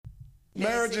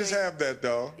Marriages have that,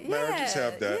 though. Marriages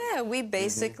have that. Yeah, we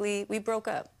basically, we broke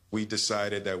up. We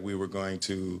decided that we were going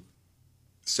to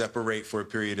separate for a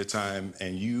period of time,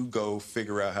 and you go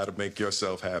figure out how to make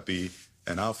yourself happy,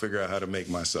 and I'll figure out how to make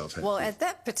myself happy. Well, at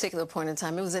that particular point in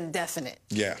time, it was indefinite.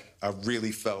 Yeah, I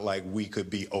really felt like we could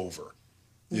be over.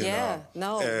 You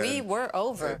know? We were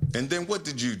over. And then what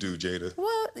did you do, Jada?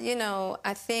 Well, you know,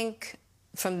 I think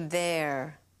from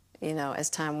there, you know, as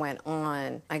time went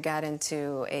on, I got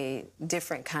into a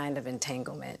different kind of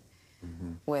entanglement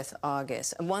with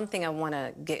August. And one thing I want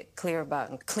to get clear about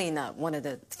and clean up, one of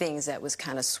the things that was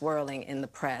kind of swirling in the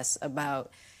press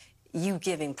about you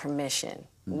giving permission,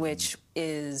 which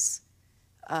is,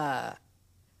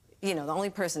 you know, the only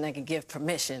person that can give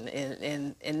permission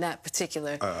in that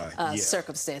particular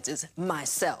circumstance is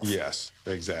myself. Yes,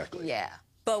 exactly. Yeah.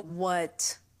 But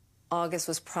what August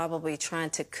was probably trying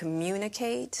to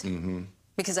communicate,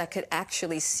 because I could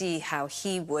actually see how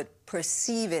he would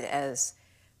perceive it as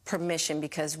permission,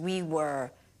 because we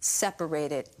were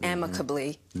separated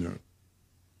amicably. Yeah.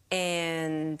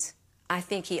 And I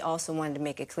think he also wanted to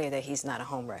make it clear that he's not a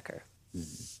homewrecker,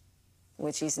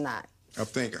 which he's not. I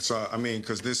think, so, I mean,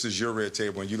 because this is your red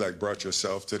table, and you, like, brought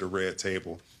yourself to the red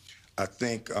table. I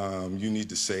think you need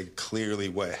to say clearly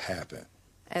what happened.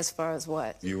 As far as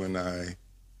what? You and I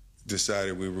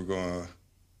decided we were going to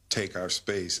take our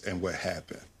space, and what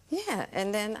happened? Yeah,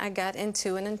 and then I got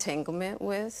into an entanglement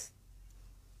with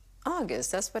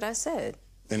August. That's what I said.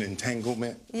 An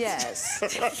entanglement? Yes.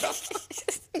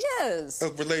 Yes.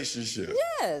 A relationship?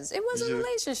 Yes, it was a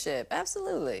relationship,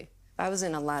 absolutely. I was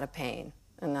in a lot of pain,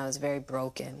 and I was very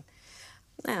broken.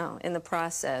 Now, in the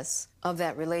process of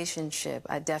that relationship,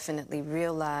 I definitely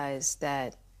realized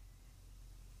that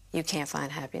you can't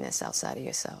find happiness outside of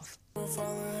yourself.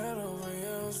 Falling head over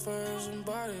heels for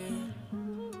somebody,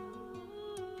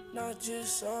 not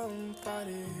just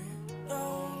somebody.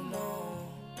 No, no.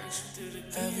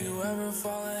 Have you ever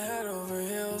fallen head over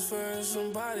heels for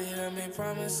somebody that made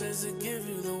promises to give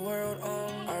you the world?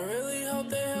 I really hope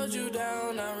they held you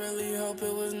down. I really hope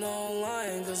it was no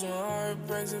lying, cause when heart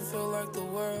breaks it feel like the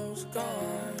world's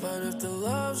gone. But if the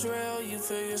love's real, you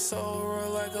feel your soul roar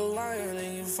like a lion,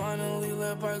 and you finally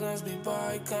let bygones be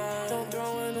bygones. Don't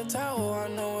throw in the towel, I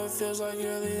know it feels like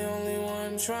you're the only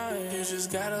one trying. You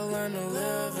just gotta learn to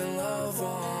live and love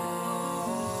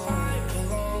on. I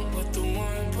belong with the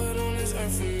one put on this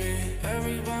earth for me.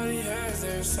 Everybody has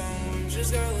their someone,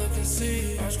 just gotta look and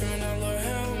see. I'm screaming out, Lord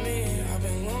help me, I've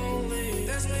been lonely.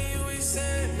 That's me, you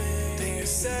accept me, then you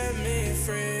set me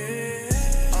free.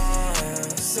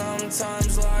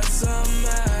 Sometimes life's a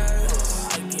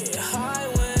mess. I get high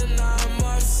when I'm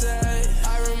upset.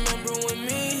 I remember when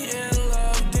me and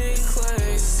love did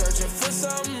click. Searching for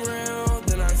something real,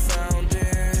 then I found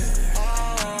it.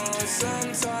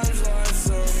 Sometimes life's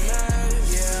a mess.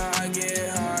 Yeah, I get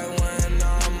high when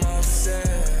I'm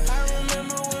upset. I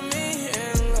remember when me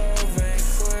and love ain't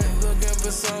click. Looking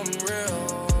for something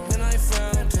real, then I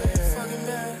found it. Fucking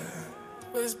bad,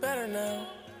 but it's better now.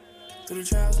 Through the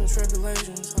trials and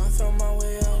tribulations, I found my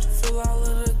way out. Feel all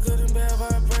of the good and bad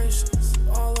vibrations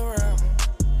all around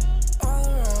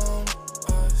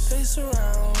us. They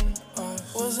surround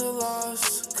us. Was a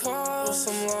lost cause, was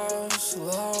some lost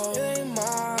love. It ain't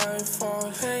my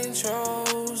fault, pain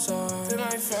chose us. Then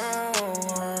I found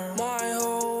her. My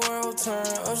whole world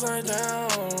turned upside down,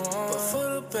 but for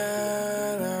the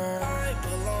better. I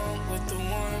belong with the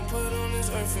one put on this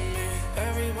earth for me.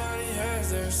 Everybody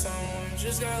has their someone,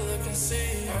 just gotta look and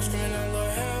see. I'm screaming out, Lord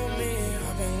help me,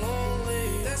 I've been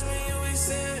lonely. That's when you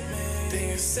accept me, then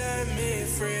you set me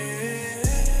free.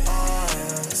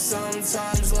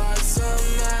 Sometimes life's a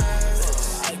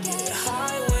mess. I get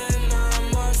high when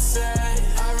I'm upset.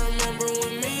 I remember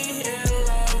when me and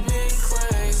love did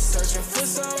click. Searching for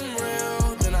something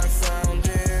real, then I found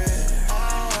it.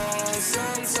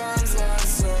 Sometimes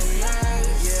life's a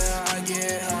mess. Yeah, I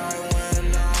get high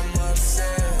when I'm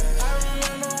upset. I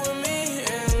remember when me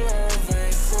and love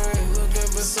ain't quick. Looking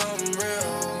for something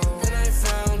real, then I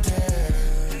found it.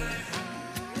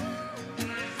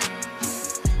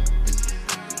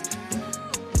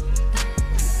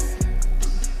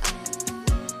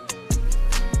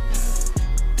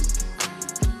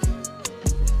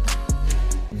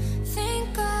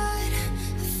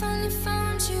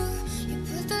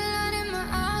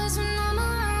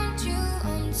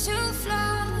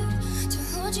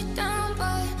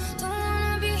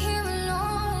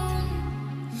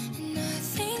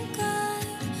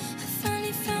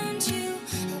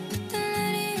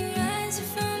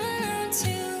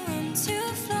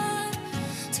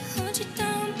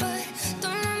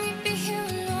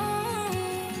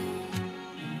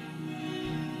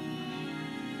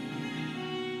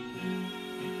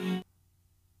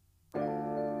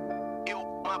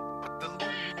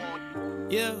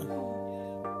 Yeah.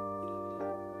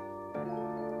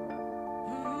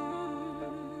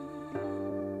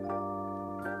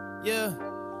 Yeah.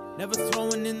 Never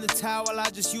throwing in the towel, I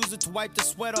just use it to wipe the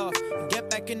sweat off. And get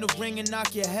back in the ring and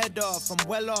knock your head off. I'm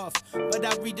well off, but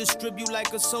I redistribute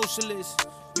like a socialist.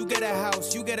 You get a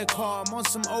house, you get a car, I'm on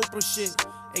some Oprah shit.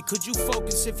 Hey, could you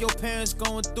focus if your parents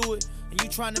going through it? And you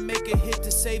trying to make a hit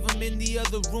to save them in the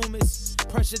other room? It's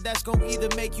pressure that's gonna either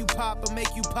make you pop or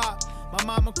make you pop. My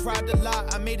mama cried a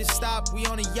lot, I made it stop, we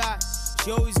on a yacht.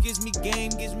 She always gives me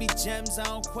game, gives me gems, I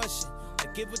don't question. I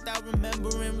give without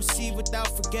remembering, receive without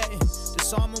forgetting.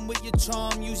 Disarm them with your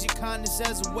charm, use your kindness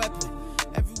as a weapon.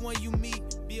 Everyone you meet,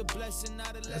 be a blessing,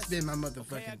 not a lesson. That's been my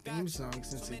motherfucking theme song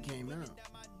since it came out.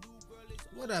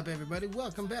 What up, everybody?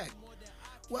 Welcome back.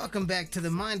 Welcome back to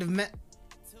the Mind of Man.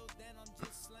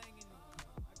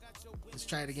 Let's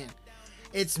try it again.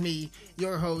 It's me,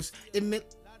 your host,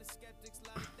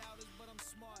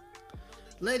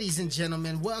 Ladies and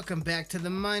gentlemen, welcome back to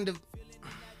the Mind of...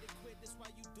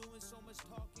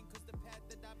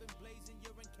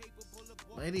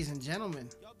 Ladies and gentlemen,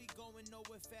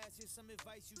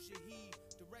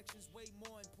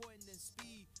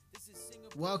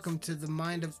 welcome to the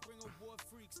Mind of...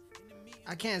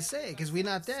 I can't say it because we're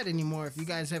not that anymore if you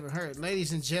guys haven't heard.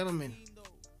 Ladies and gentlemen.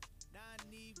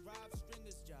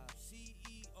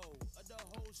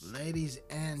 Ladies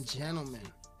and gentlemen.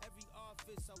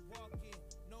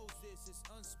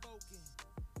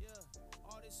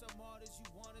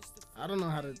 I don't know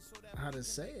how to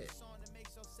say it.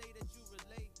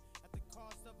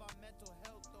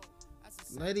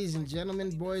 Ladies and gentlemen,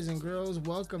 boys and girls,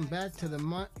 welcome back to the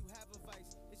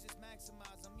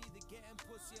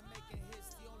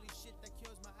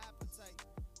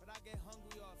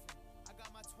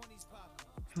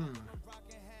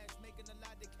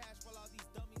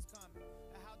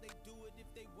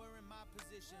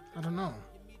I don't know.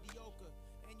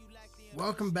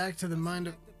 Welcome back to the Mind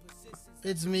of...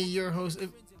 It's me, your host.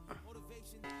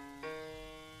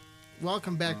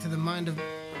 Welcome back to the Mind of...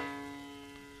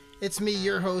 It's me,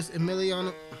 your host,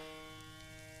 Emiliano.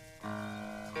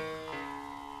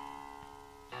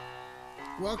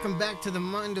 Welcome back to the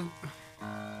Mind of...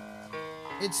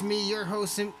 It's me, your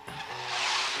host,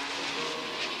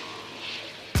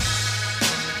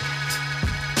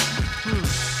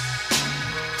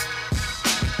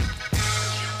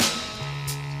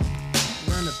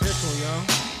 We're in a pickle, y'all.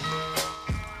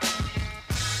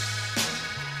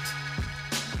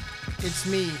 It's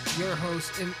me, your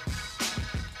host,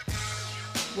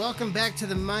 welcome back to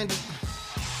the Mind of...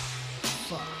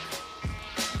 Fuck.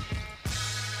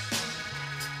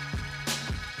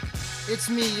 It's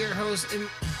me, your host,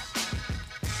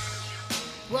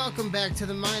 welcome back to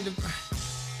the Mind of...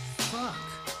 Fuck.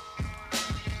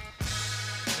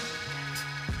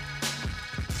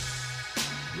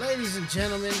 Ladies and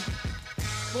gentlemen,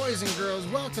 boys and girls,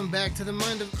 welcome back to the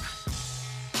Mind of...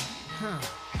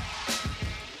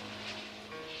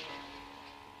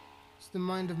 It's the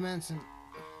Mind of Manson.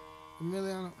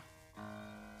 Emiliano.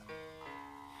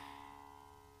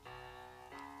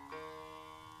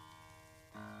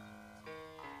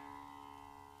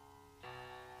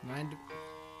 Mind of...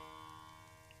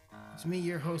 It's me,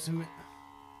 your host.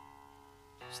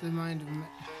 It's the Mind of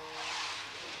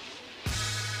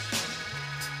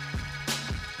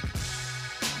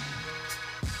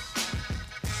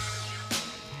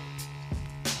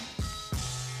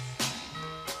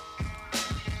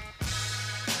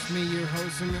me, your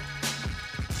host,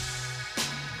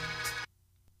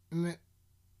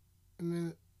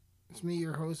 it's me,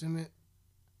 your host,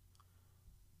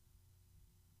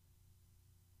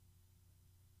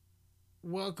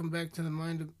 welcome back to the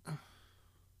Mind of...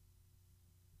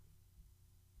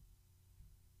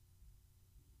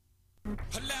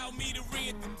 Allow me to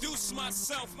reintroduce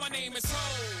myself. My name is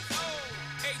Ho.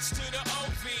 H to the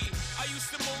OV. I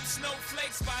used to move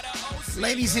snowflakes by the ocean.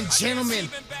 Ladies and gentlemen,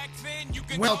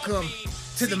 welcome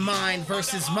to the Mind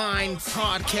vs. Mind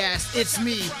podcast. It's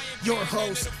me, your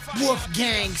host,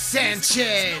 Wolfgang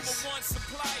Sanchez.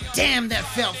 Damn, that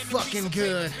felt fucking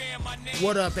good.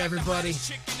 What up, everybody?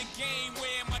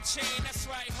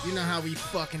 You know how we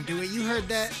fucking do it. You heard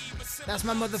that? That's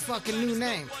my motherfucking new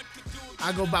name.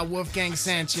 I go by Wolfgang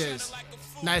Sanchez.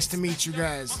 Nice to meet you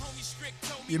guys.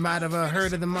 You might have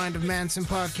heard of the Mind of Manson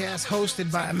podcast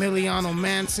hosted by Emiliano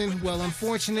Manson. Well,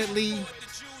 unfortunately,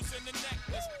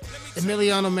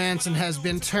 Emiliano Manson has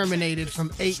been terminated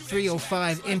from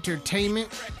 8305 Entertainment.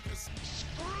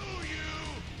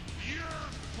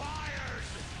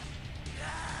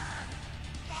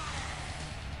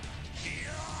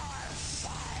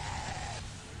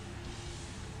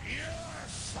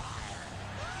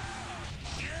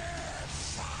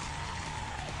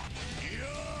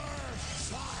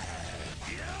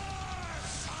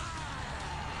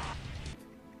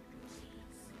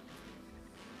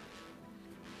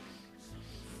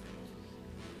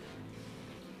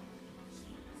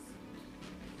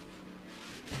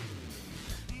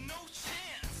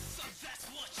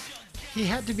 He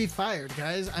had to be fired,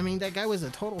 guys. I mean, that guy was a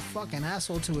total fucking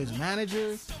asshole to his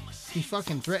manager. He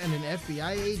fucking threatened an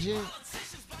FBI agent.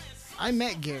 I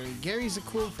met Gary. Gary's a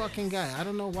cool fucking guy. I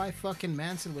don't know why fucking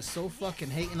Manson was so fucking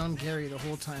hating on Gary the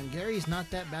whole time. Gary's not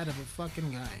that bad of a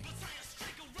fucking guy.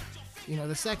 You know,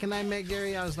 the second I met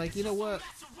Gary, I was like, you know what?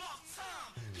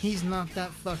 He's not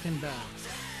that fucking bad.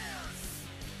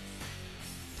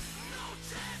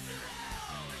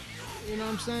 You know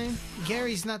what I'm saying?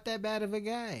 Gary's not that bad of a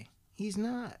guy. He's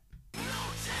not.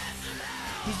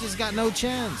 He's just got no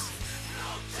chance.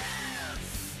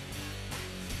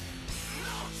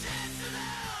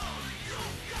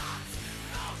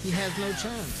 He has no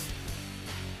chance.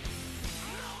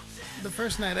 The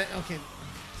first night, okay.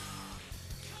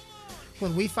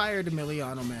 When we fired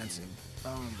Emiliano Manson,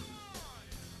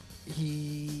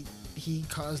 he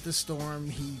caused a storm.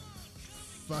 He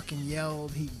fucking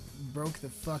yelled. He broke the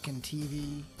fucking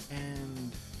TV,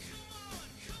 and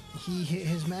he hit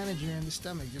his manager in the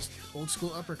stomach, just old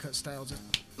school uppercut style. Just,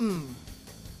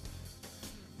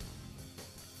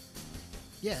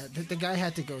 Yeah, the guy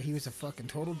had to go. He was a fucking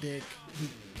total dick. He,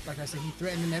 like I said, he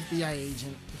threatened an FBI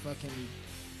agent. Fucking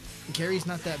Gary's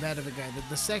not that bad of a guy.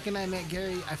 The second I met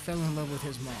Gary, I fell in love with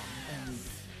his mom, and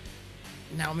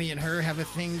now me and her have a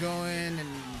thing going, and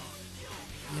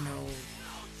you know,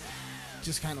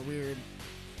 just kind of weird.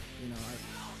 You know,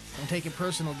 I don't take it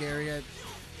personal, Gary.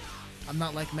 I'm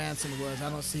not like Manson was. I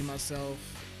don't see myself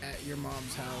at your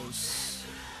mom's house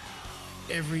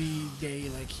every day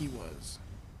like he was.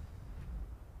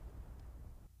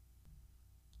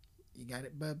 You got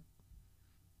it, bub?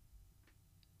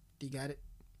 You got it?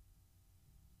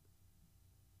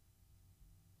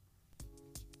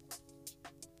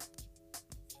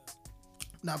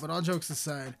 Nah, but all jokes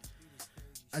aside,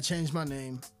 I changed my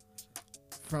name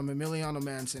from Emiliano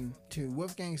Manson to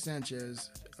Wolfgang Sanchez,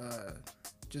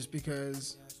 just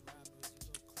because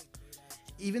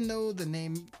even though the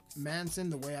name Manson,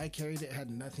 the way I carried it,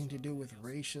 had nothing to do with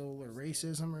racial or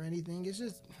racism or anything, it's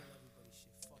just,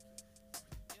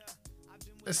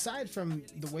 aside from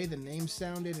the way the name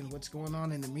sounded and what's going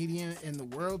on in the media in the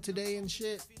world today and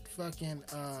shit, fucking,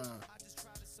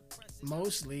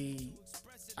 mostly,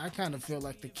 I kind of feel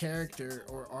like the character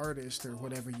or artist or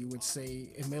whatever you would say,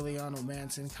 Emiliano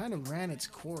Manson, kind of ran its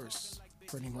course,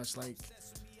 pretty much. Like,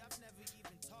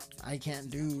 I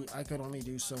could only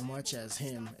do so much as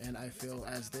him, and I feel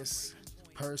as this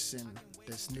person,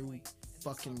 this new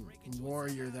fucking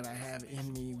warrior that I have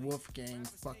in me, Wolfgang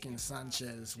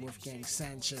Sanchez.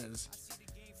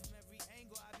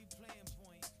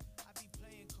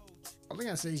 All I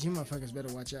gotta say is you motherfuckers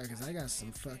better watch out, because I got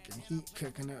some fucking heat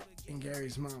cooking up in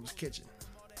Gary's mom's kitchen.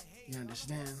 You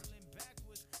understand?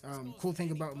 Cool thing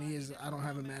about me is I don't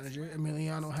have a manager.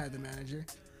 Emiliano had the manager.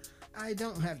 I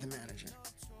don't have the manager.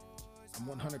 I'm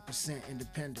 100%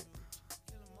 independent.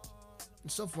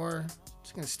 And so far,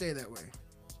 it's gonna stay that way.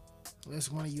 Unless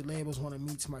one of you labels want to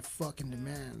meet my fucking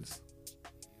demands.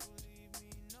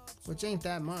 Which ain't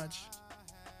that much.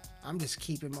 I'm just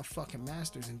keeping my fucking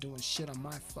masters and doing shit on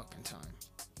my fucking time.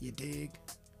 You dig?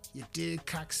 You dig,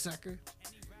 cocksucker?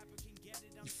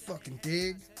 You fucking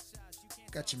dig?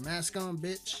 Got your mask on,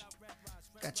 bitch?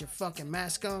 Got your fucking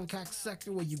mask on, cocksucker?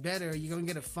 Well, you better, or you're gonna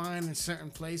get a fine in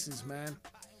certain places, man.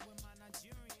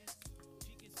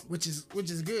 Which is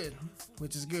good.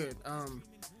 Which is good.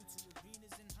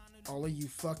 All of you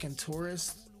fucking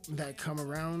tourists that come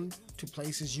around to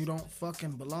places you don't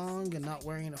fucking belong and not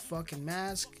wearing a fucking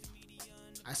mask,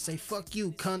 I say fuck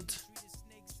you, cunt.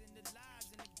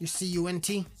 You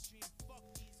C-U-N-T?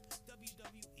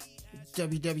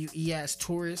 WWE ass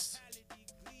tourists.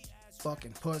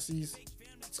 Fucking pussies.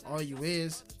 That's all you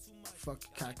is.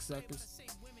 Fucking cocksuckers.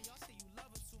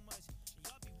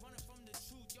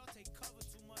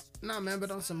 Nah, man, but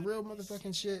on some real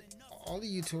motherfucking shit, all of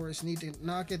you tourists need to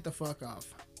knock it the fuck off.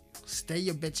 Stay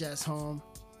your bitch ass home.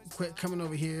 Quit coming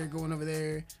over here, going over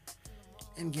there,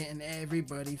 and getting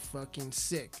everybody fucking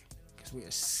sick. Because we are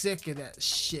sick of that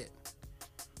shit.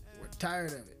 We're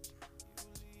tired of it.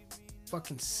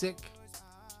 Fucking sick.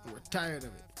 And we're tired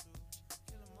of it.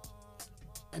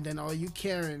 And then all you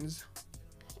Karens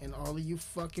and all of you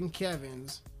fucking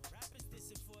Kevins,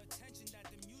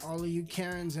 all of you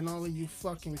Karens and all of you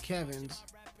fucking Kevins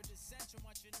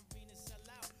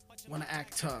want to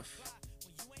act tough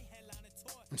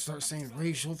and start saying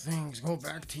racial things. Go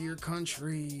back to your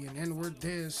country and N-word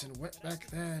this and wetback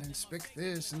that and spick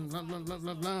this and blah blah blah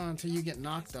blah blah until you get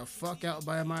knocked the fuck out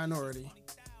by a minority.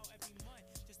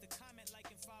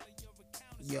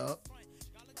 Yup.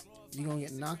 You're gonna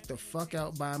get knocked the fuck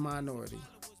out by a minority.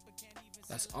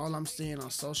 That's all I'm seeing on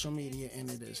social media, and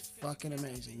it is fucking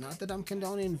amazing. Not that I'm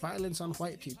condoning violence on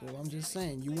white people. I'm just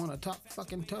saying, you want to talk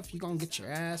fucking tough, you gonna get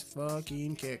your ass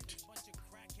fucking kicked.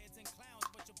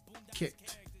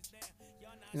 Kicked.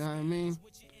 You know what I mean?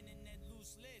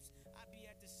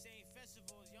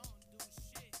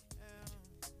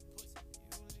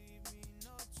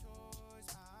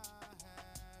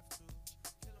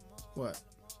 What?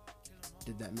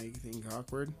 Did that make things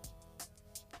awkward?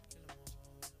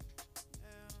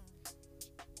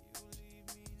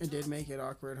 It did make it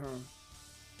awkward, huh?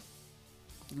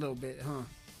 A little bit, huh?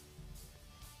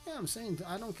 Yeah, I'm saying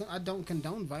I don't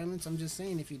condone violence. I'm just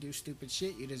saying if you do stupid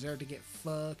shit, you deserve to get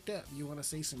fucked up. You want to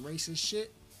say some racist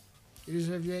shit, you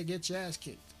deserve to get your ass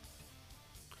kicked.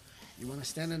 You want to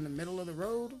stand in the middle of the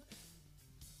road?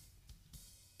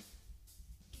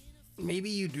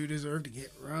 Maybe you do deserve to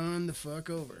get run the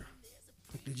fuck over.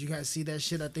 Like, did you guys see that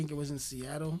shit? I think it was in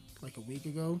Seattle like a week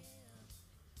ago.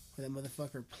 Where that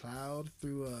motherfucker plowed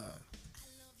through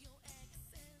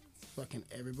fucking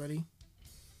everybody.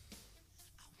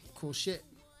 Cool shit.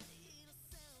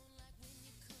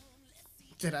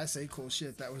 Did I say cool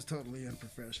shit? That was totally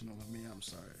unprofessional of me. I'm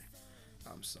sorry.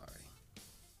 I'm sorry.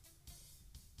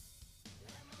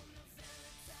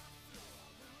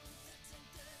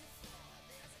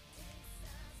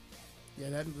 Yeah,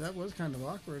 that was kind of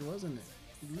awkward, wasn't it?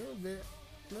 A little bit,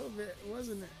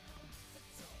 wasn't it?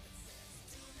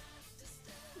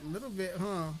 A little bit,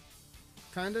 huh?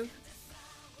 Kinda,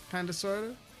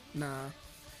 sorta. Nah.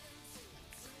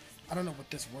 I don't know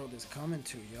what this world is coming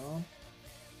to, y'all.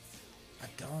 I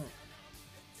don't.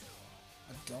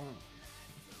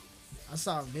 I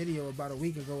saw a video about a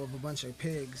week ago of a bunch of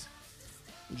pigs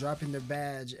dropping their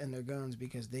badge and their guns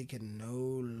because they can no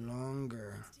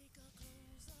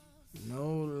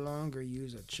longer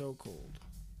use a chokehold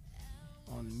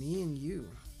on me and you.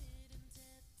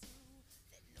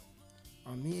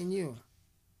 On me and you.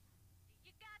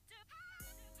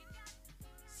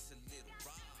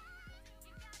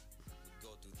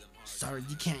 Sorry,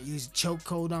 you can't use a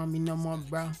chokehold on me no more,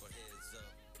 bro.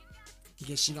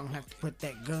 Guess you gonna have to put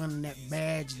that gun and that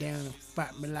badge down and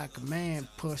fight me like a man,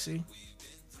 pussy.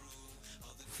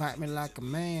 Fight me like a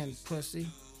man, pussy.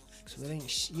 So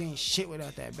you ain't shit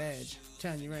without that badge. I'm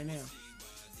telling you right now.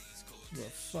 Yeah,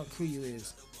 fuck who you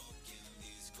is.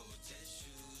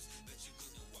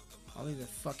 I'll leave a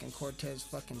fucking Cortez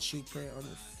fucking shoe print on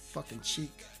your fucking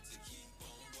cheek.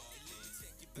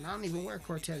 And I don't even wear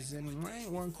Cortezes anymore. I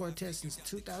ain't worn Cortez since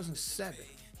 2007.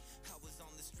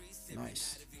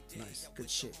 Nice. Good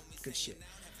shit.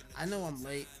 I know I'm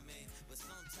late,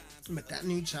 but that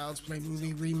new Child's Play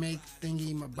movie remake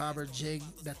thingy, my Bobber Jig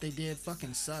that they did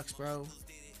fucking sucks, bro.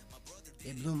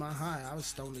 It blew my high. I was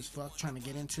stoned as fuck trying to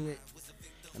get into it.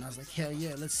 And I was like, hell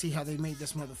yeah, let's see how they made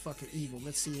this motherfucker evil.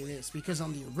 Let's see this. Because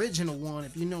on the original one,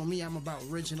 if you know me, I'm about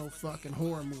original fucking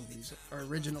horror movies. Or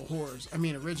original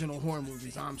horror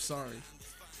movies. I'm sorry.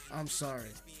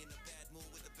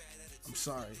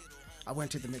 I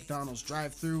went to the McDonald's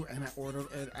drive-thru and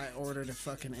I ordered a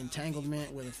fucking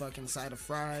entanglement with a fucking side of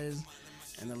fries.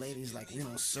 And the lady's like, we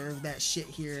don't serve that shit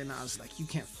here. And I was like, you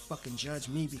can't fucking judge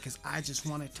me because I just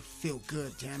wanted to feel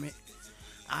good, damn it.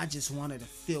 I just wanted to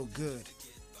feel good.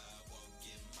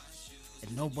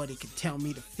 And nobody could tell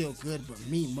me to feel good but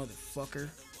me, motherfucker.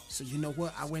 So you know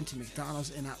what? I went to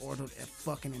McDonald's and I ordered a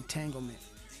fucking entanglement.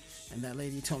 And that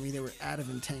lady told me they were out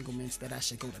of entanglements, that I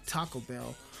should go to Taco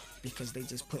Bell because they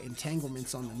just put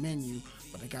entanglements on the menu,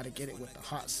 but I gotta get it with the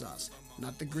hot sauce.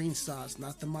 Not the green sauce,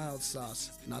 not the mild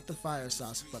sauce, not the fire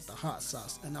sauce, but the hot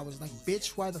sauce. And I was like, bitch,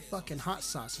 why the fucking hot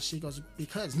sauce? And she goes,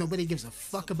 because nobody gives a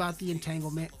fuck about the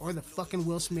entanglement or the fucking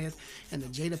Will Smith and the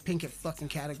Jada Pinkett fucking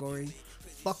category.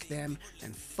 Fuck them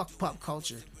and fuck pop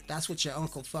culture. That's what your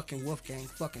Uncle fucking Wolfgang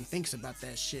fucking thinks about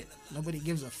that shit. Nobody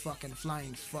gives a fucking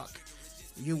flying fuck.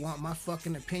 You want my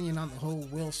fucking opinion on the whole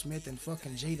Will Smith and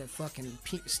fucking Jada fucking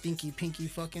stinky pinky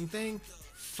fucking thing?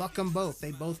 Fuck them both.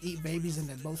 They both eat babies and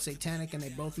they're both satanic and they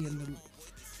both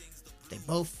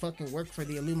fucking work for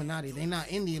the Illuminati. They not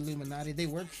in the Illuminati. They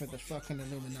work for the fucking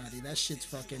Illuminati. That shit's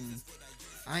fucking...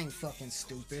 I ain't fucking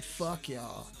stupid. Fuck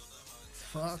y'all.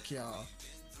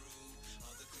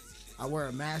 I wear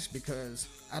a mask because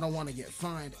I don't want to get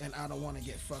fined and I don't want to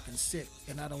get fucking sick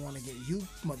and I don't want to get you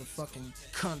motherfucking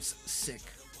cunts sick.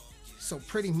 So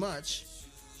pretty much,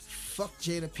 fuck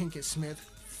Jada Pinkett Smith,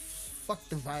 fuck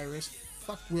the virus,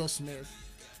 fuck Will Smith,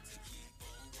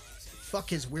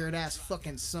 fuck his weird ass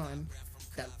fucking son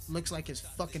that looks like his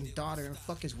fucking daughter, and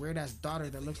fuck his weird ass daughter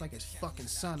that looks like his fucking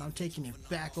son. I'm taking it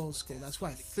back old school. That's why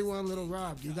I threw on Little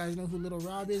Rob. You guys know who Little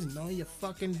Rob is? No, you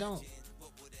fucking don't.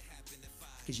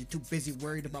 Because you're too busy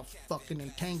worried about fucking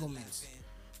entanglements.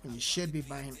 when you should be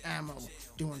buying ammo,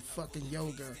 doing fucking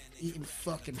yoga, eating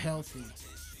fucking healthy,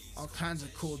 all kinds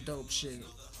of cool dope shit.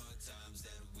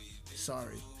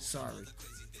 Sorry.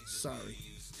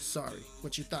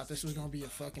 What, you thought this was gonna be a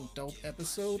fucking dope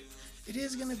episode? It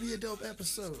is gonna be a dope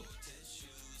episode.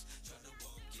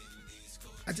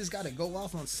 I just gotta go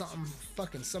off on something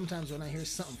fucking sometimes when I hear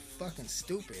something fucking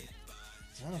stupid.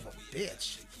 Son of a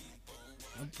bitch.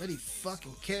 Nobody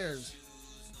fucking cares.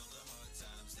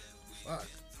 Fuck.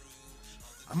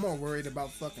 I'm more worried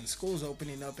about fucking schools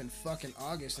opening up in fucking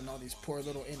August and all these poor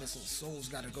little innocent souls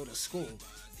gotta go to school.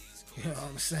 You know what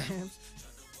I'm saying?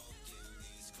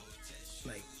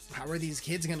 Like, how are these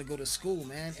kids gonna go to school,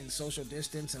 man, and social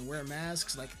distance and wear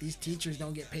masks? Like, these teachers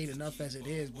don't get paid enough as it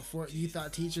is. Before, you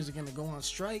thought teachers are gonna go on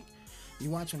strike? You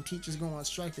watch when teachers go on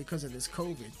strike because of this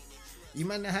COVID. You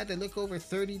might not have to look over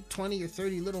 20 or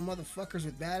 30 little motherfuckers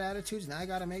with bad attitudes. Now I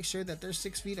gotta make sure that they're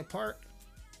 6 feet apart.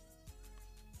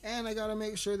 And I gotta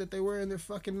make sure that they're wearing their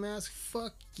fucking mask.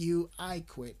 Fuck you, I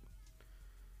quit.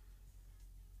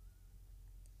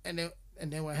 And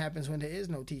then what happens when there is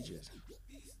no teachers?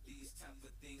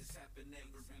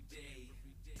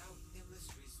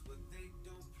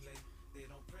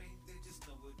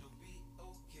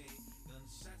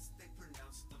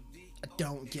 I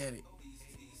don't get it.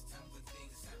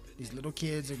 These little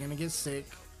kids are gonna get sick.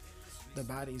 Their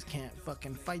bodies can't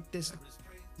fucking fight this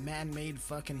man-made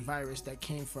fucking virus that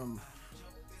came from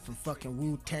fucking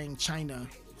Wu-Tang, China.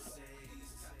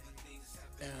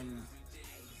 And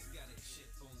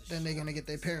then they're gonna get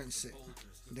their parents sick.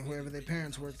 Then wherever their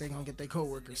parents work, they're gonna get their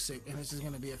co-workers sick. And it's just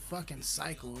gonna be a fucking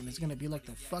cycle. And it's gonna be like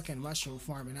the fucking mushroom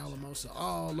farm in Alamosa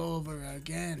all over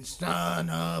again. Son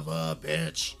of a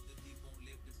bitch.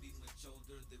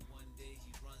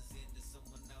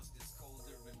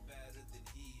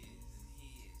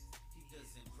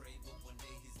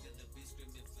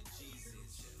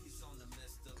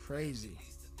 Crazy.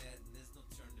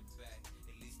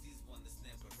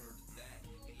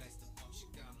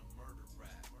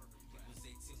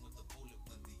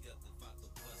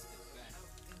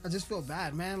 I just feel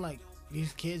bad, man. Like,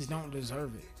 these kids don't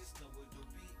deserve it.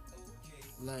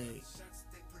 Like,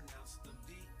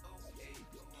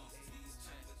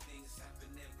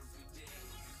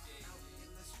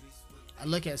 I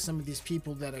look at some of these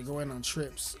people that are going on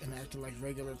trips and acting like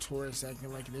regular tourists,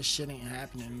 acting like this shit ain't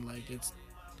happening. Like, it's,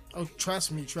 oh,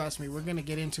 trust me, we're gonna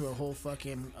get into a whole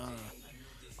fucking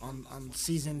on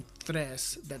season 3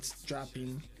 that's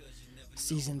dropping,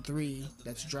 season 3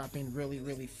 that's dropping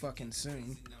really fucking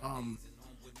soon.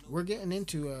 We're getting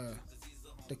into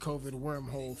the COVID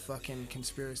wormhole fucking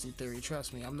conspiracy theory.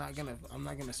 Trust me, I'm not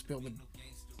gonna spill the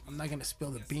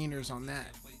beaners on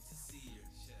that.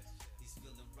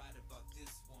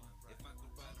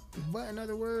 But in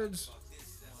other words,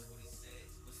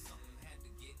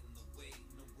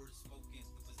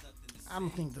 I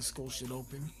don't think the school should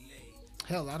open.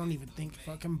 Hell, I don't even think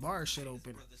fucking bars should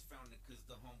open.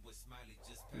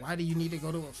 Why do you need to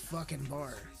go to a fucking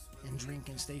bar and drink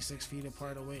and stay 6 feet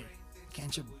apart away?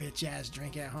 Can't your bitch ass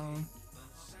drink at home?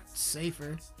 It's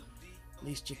safer. At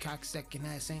least your cocksucking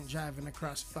ass ain't driving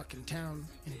across fucking town,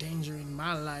 endangering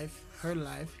my life, her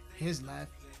life, his life,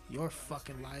 your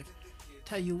fucking life.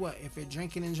 Tell you what, if you're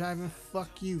drinking and driving,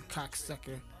 fuck you,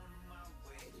 cocksucker.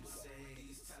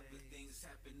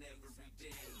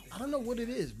 I don't know what it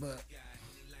is, but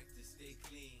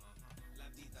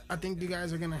I think you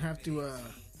guys are gonna have to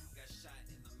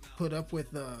put up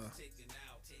with a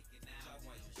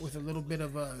little bit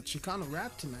of a Chicano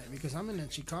rap tonight, because I'm in a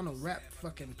Chicano rap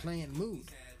fucking playing mood.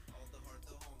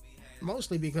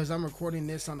 Mostly because I'm recording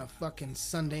this on a fucking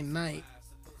Sunday night.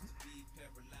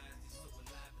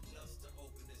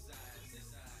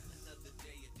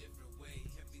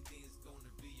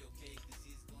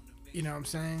 You know what I'm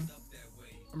saying?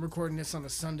 I'm recording this on a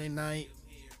Sunday night,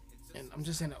 and I'm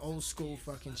just in an old school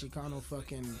fucking Chicano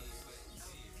fucking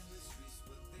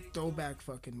throwback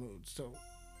fucking mood. So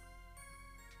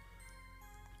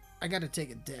I gotta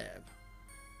take a dab.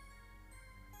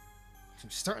 I'm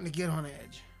starting to get on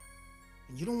edge,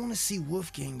 and you don't want to see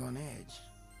Wolfgang on edge.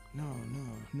 No,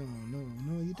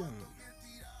 you don't.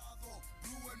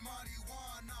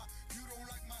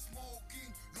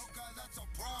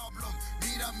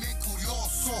 Mírame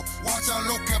curioso, watcha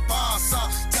lo que pasa.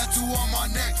 Tattoo on my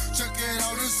neck, check it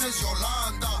out, it says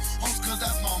Yolanda. Homes cause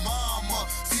that's my mama,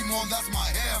 Simon that's my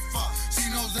jefa. She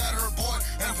knows that her boy,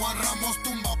 El Juan Ramos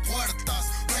tumba puertas.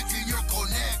 Wrecking your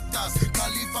conectas,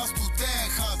 califas tu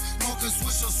tejas. Smoking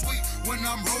Swisher Sweet when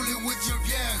I'm rolling with your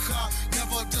vieja.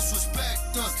 Never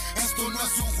disrespect us, esto no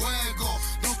es un juego.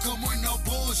 Don't come with no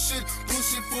bullshit,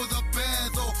 pushing for the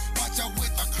pedo. Watch out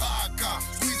with the claca,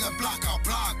 squeeze the placa,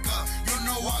 placa. Yo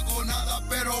no hago nada,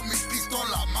 pero mi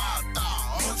pistola mata.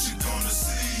 What you gonna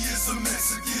see is a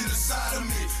Mexican inside of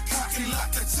me, cocky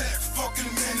like a tech,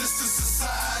 fucking menace to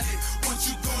society. What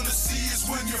you gonna see is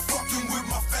when you're fucking with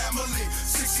my family.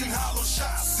 16 hollow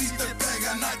shots, si te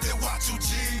pegan, I te watch you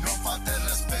G. No falte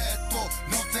respeto,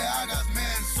 no te hagas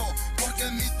menso, porque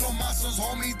mis plomazos,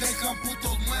 homie, dejan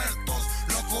putos muertos.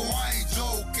 Loco, I ain't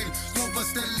joking, no but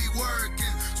steadily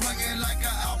working, swinging like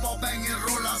an elbow, banging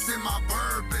rollers in my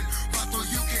bourbon. Vato,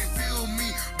 you can't feel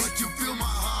me, but you feel my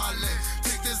jale.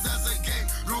 Take this as a game,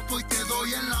 rompo y te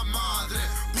doy en la madre.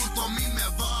 Puto a mí me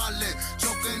vale,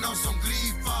 choking on some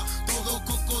grifa, todo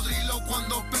cocodrilo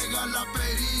cuando pega la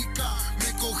perica.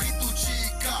 Me cogí tu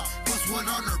chica, pues one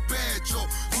on her pecho.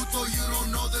 Justo you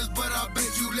don't know this, but I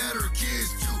bet you let her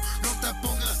kiss you. No te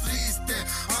pongas triste,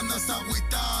 andas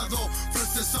agüitado.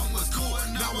 First the song was cool,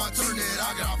 now I turn it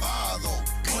a grabado.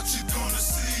 What you gonna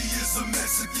see is a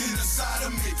Mexican inside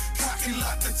of me, cocky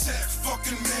like a tech,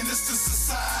 fucking menace to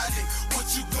society. What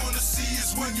you gonna see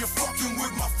is when you're fucking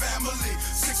with my family.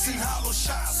 16 hollow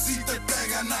shots, si te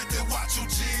pegan, I te watch you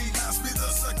G. Pass me the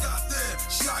sacate,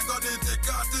 shotgun in the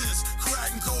got this.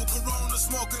 Cracking cold Corona,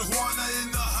 smoking Juana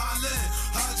in the Highland.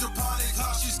 Hydroponic,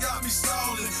 how she's got me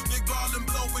stalling. Big ballin',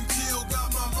 blowing kill,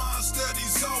 got my mind steady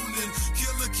zoning.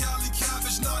 Killer Cali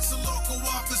cabbage knocks a local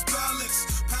off his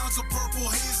balance. Pounds of purple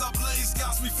haze, I blaze,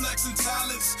 got me flexing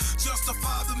talents.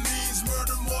 Justify the means,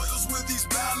 murder moils with these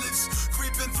ballads.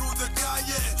 Creeping through the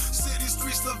calle, city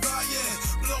streets, La Valle.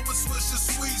 Blowing swishes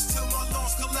sweets till my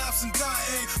lungs collapse and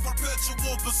die.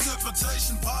 Perpetual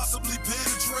precipitation, possibly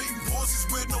penetrating voices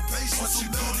with no patience. What you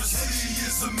gonna see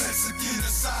is a Mexican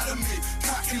inside of me,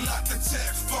 cocky like a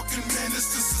tech, fucking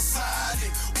menace to society.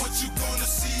 What you gonna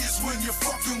see is when you're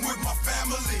fucking with my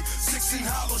family. 16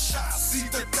 hollow shots, si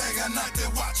te pegan, I te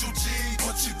watch you G.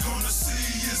 What you gonna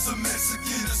see is a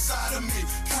Mexican inside of me,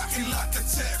 cocky like a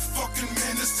tech, fucking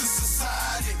menace to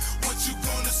society. What you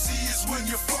gonna see is when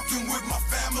you're fucking with my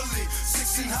family.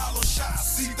 16 hollow shots,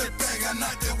 si te pegan,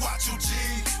 I te watch you G.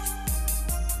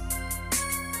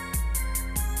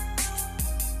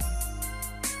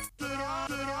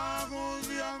 Tragos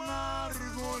de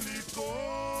amargo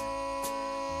licor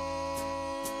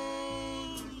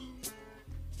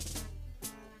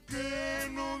que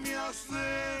no me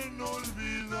hacen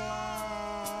olvidar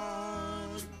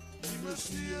y me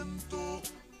siento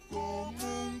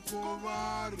como un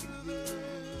cobarde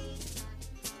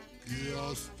que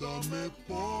hasta me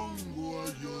pongo a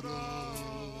llorar.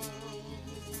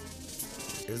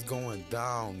 It's going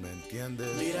down, ¿me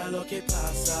entiendes? Mira lo que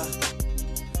pasa.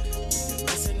 You're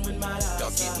messing with my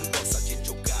raza.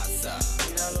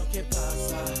 Mira lo que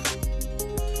pasa.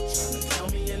 Trying to tell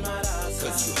me in my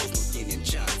raza.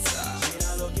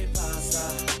 Mira lo que pasa.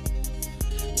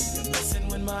 You're messing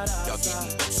with my raza.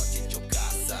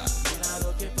 Mira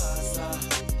lo que pasa.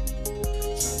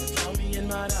 Trying to tell me in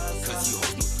my raza.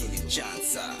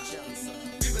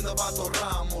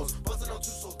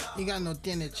 You got no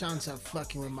tiene chance of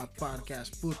fucking with my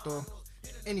podcast, puto.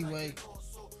 Anyway,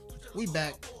 we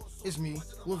back. It's me,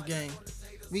 Wolfgang.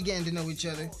 We getting to know each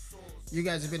other. You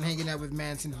guys have been hanging out with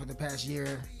Manson for the past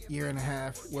year and a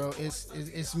half. Well,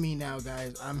 it's me now,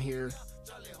 guys. I'm here,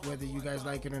 whether you guys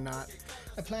like it or not.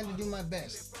 I plan to do my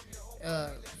best.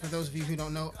 For those of you who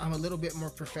don't know, I'm a little bit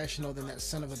more professional than that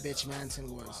son of a bitch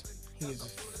Manson was. He was a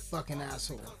fucking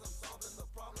asshole.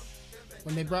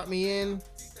 When they brought me in,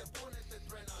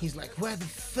 he's like, why the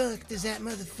fuck does that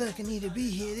motherfucker need to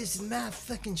be here? This is my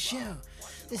fucking show.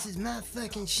 This is my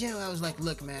fucking show. I was like,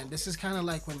 look, man, this is kind of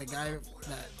like when the guy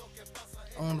that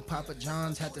owned Papa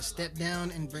John's had to step down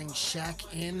and bring Shaq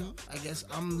in. I guess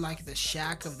I'm like the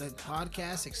Shaq of the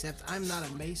podcast, except I'm not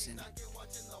a Mason.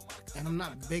 And I'm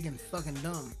not big and fucking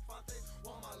dumb.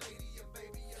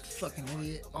 Fucking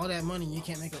idiot. All that money, you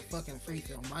can't make a fucking free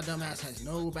throw. My dumb ass has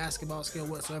no basketball skill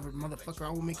whatsoever. Motherfucker, I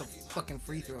will make a fucking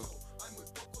free throw.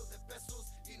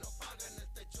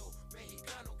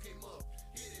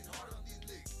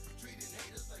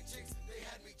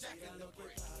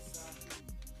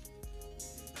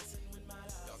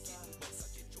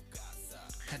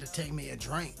 Had to take me a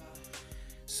drink.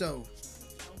 So,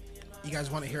 you guys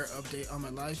want to hear an update on my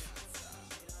life?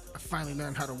 I finally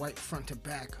learned how to wipe front to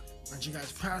back. Aren't you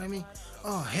guys proud of me?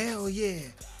 Oh, hell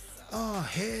yeah. Oh,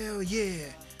 hell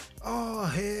yeah. Oh,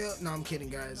 hell. No, I'm kidding,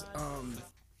 guys.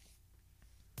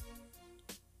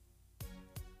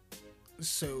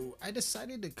 So I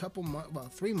decided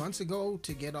 3 months ago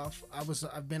to get off.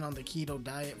 I've been on the keto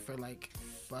diet for like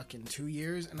fucking 2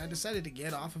 years, and I decided to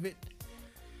get off of it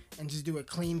and just do a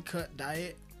clean cut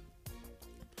diet.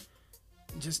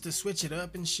 just to switch it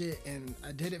up and shit. And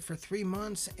I did it for 3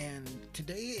 months, and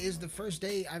today is the first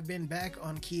day I've been back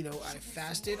on keto. I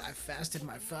fasted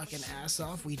my fucking ass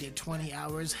off. We did 20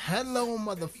 hours. Hello,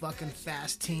 motherfucking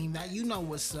fast team. Now you know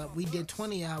what's up. We did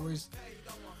 20 hours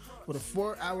with a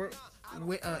 4-hour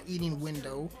eating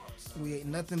window. We ate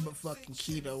nothing but fucking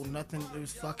keto. Nothing. It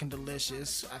was fucking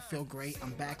delicious. I feel great.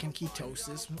 I'm back in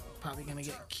ketosis. Probably gonna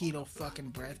get keto fucking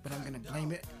breath, but I'm gonna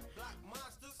blame it.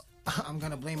 I'm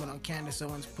gonna blame it on Candace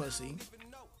Owens' pussy.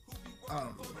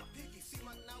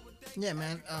 Yeah,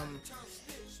 man.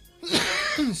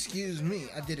 Excuse me.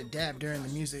 I did a dab during the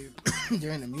music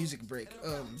break.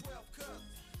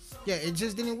 Yeah, it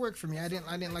just didn't work for me. I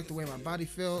didn't like the way my body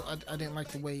felt. I didn't like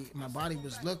the way my body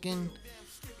was looking.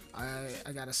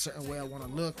 I got a certain way I want to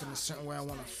look and a certain way I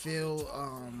want to feel.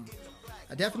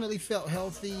 I definitely felt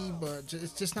healthy, but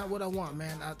it's just not what I want,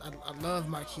 man. I love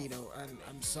my keto.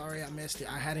 I'm sorry I missed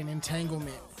it. I had an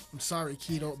entanglement. I'm sorry,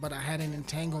 keto, but I had an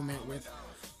entanglement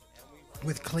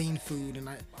with clean food, and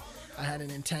I had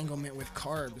an entanglement with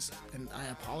carbs, and I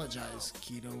apologize,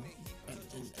 keto.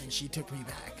 And she took me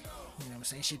back. You know what I'm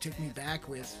saying? She took me back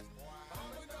with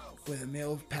a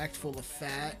meal packed full of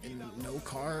fat and no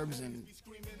carbs and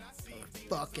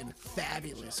fucking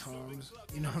fabulous, Holmes.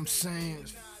 You know what I'm saying?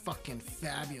 It's fucking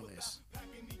fabulous.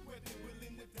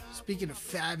 Speaking of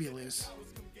fabulous,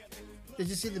 did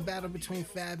you see the battle between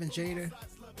Fab and Jada?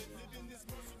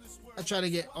 I tried to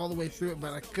get all the way through it,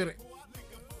 but I couldn't.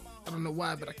 I don't know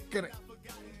why, but I couldn't.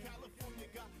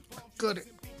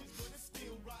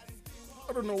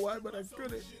 I don't know why, but I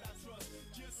couldn't.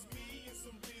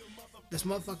 This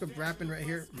motherfucker rapping right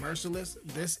here, Merciless,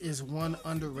 this is one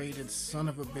underrated son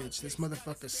of a bitch. This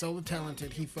motherfucker's so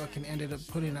talented, he fucking ended up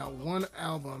putting out one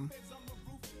album.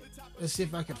 Let's see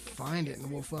if I could find it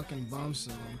and we'll fucking bump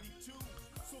some.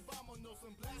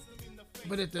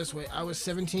 Put it this way, I was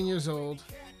 17 years old.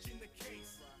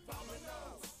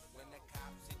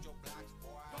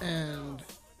 And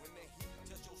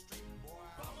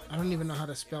I don't even know how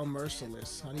to spell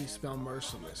Merciless. How do you spell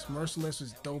Merciless? Merciless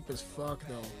is dope as fuck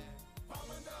though.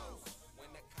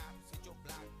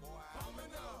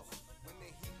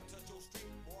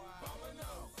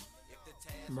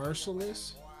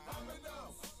 Merciless.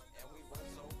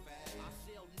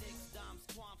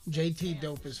 JT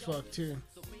dope as fuck too.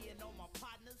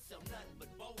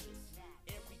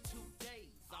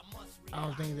 I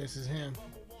don't think this is him.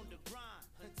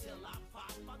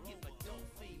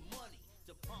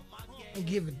 I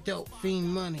give a dope fiend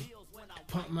money to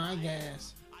pump my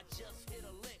gas.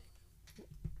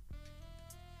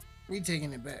 We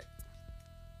taking it back.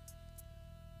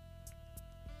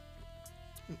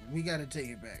 We gotta take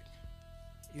it back.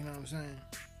 You know what I'm saying?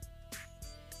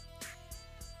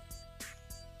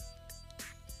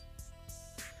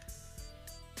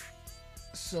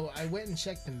 So I went and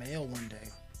checked the mail one day,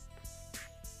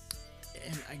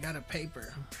 and I got a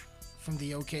paper from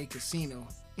the OK Casino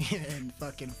in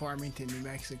fucking Farmington, New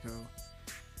Mexico,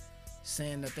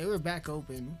 saying that they were back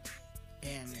open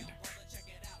and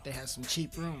they had some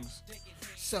cheap rooms.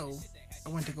 So I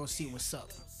went to go see what's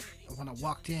up. And when I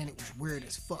walked in, it was weird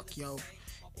as fuck, yo.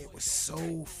 It was so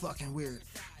fucking weird.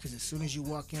 Because as soon as you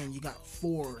walk in, you got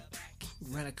 4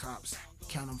 rent-a-cops.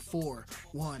 Count them 4.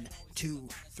 1, 2,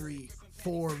 3,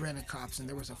 4 rent-a-cops. And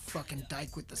there was a fucking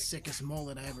dyke with the sickest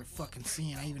mullet I ever fucking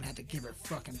seen. I even had to give her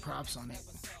fucking props on it.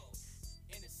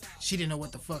 She didn't know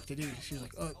what the fuck to do. She was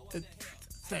like, oh,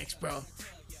 thanks, bro.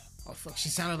 Oh, fuck. She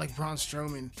sounded like Braun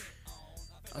Strowman.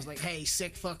 I was like, hey,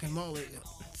 sick fucking mullet.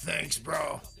 Thanks,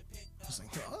 bro. I was like,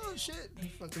 oh shit, your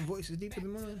fucking voice is deeper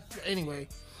than mine. But anyway,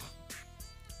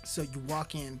 so you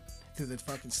walk in through the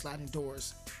fucking sliding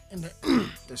doors, and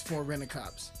there's 4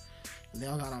 rent-a-cops, and they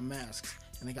all got on masks,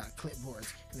 and they got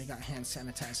clipboards, and they got hand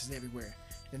sanitizers everywhere.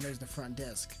 Then there's the front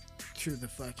desk through the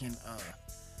fucking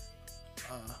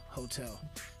hotel.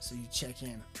 So you check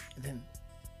in, and then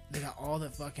they got all the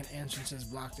fucking entrances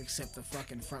blocked except the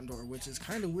fucking front door, which is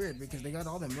kind of weird because they got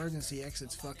all the emergency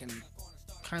exits fucking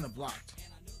kind of blocked.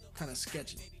 Kind of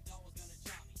sketchy.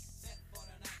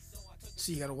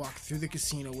 So you gotta walk through the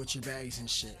casino with your bags and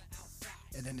shit,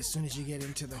 and then as soon as you get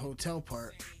into the hotel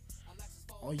part,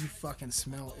 all you fucking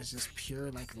smell is just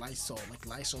pure like Lysol. Like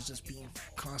Lysol's just being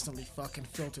constantly fucking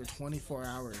filtered 24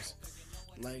 hours.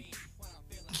 Like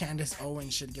Candace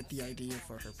Owens should get the idea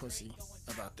for her pussy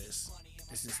about this.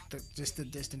 This is just the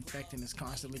disinfectant is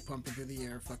constantly pumping through the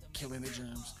air, fucking killing the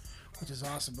germs. Which is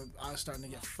awesome, but I was starting to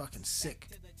get fucking sick.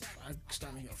 I'm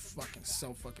starting to get fucking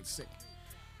so fucking sick.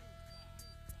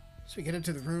 So we get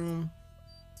into the room,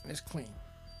 and it's clean.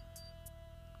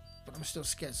 But I'm still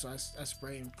scared, so I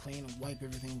spray and clean and wipe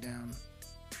everything down.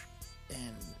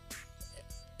 And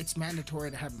it's mandatory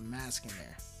to have a mask in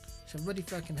there. So everybody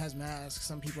fucking has masks.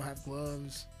 Some people have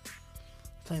gloves.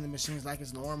 Playing the machines like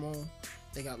it's normal.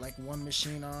 They got like one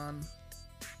machine on,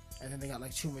 and then they got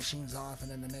like two machines off,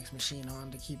 and then the next machine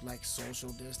on to keep like social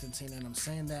distancing. And I'm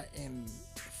saying that in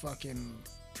fucking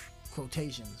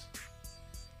quotations.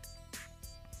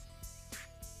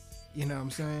 You know what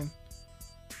I'm saying?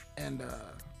 And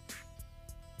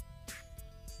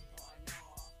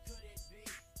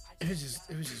it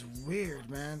was just weird,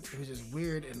 man. It was just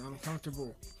weird and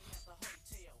uncomfortable.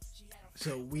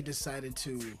 So we decided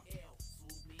to.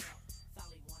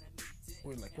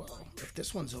 We're like, well, if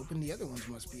this one's open, the other ones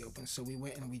must be open. So we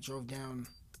went and we drove down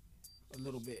a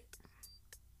little bit.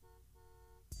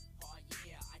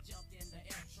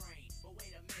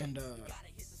 And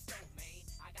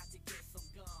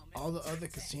all the other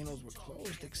casinos were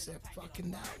closed except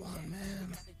fucking that one,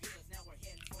 man.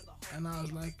 And I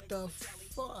was like, the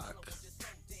fuck?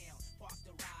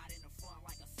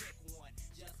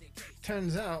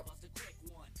 Turns out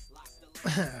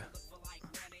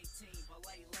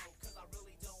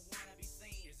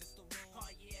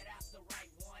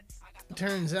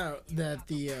turns out that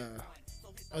the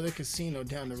other casino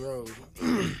down the road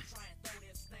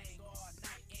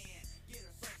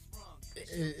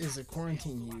is a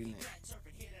quarantine unit.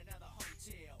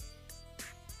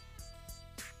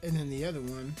 And then the other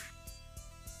one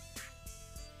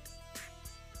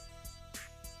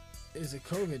is a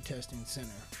COVID testing center.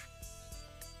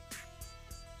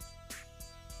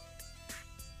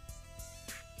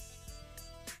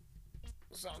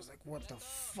 So I was like, what the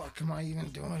fuck am I even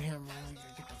doing here, man? I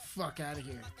gotta get the fuck out of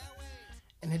here.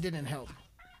 And it didn't help.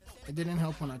 It didn't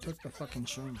help when I took the fucking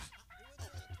shrooms.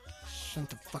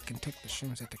 Shouldn't have fucking took the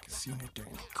shrooms at the casino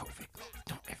during COVID.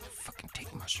 Don't ever fucking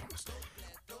take mushrooms.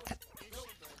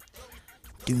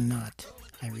 Do not,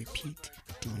 I repeat,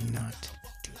 do not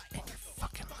do it in your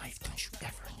fucking life. Don't you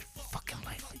ever in your fucking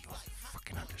life, you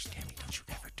fucking understand me? Don't you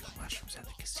ever do mushrooms at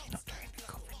the casino during the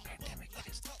COVID pandemic?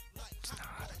 It's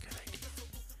not a good idea.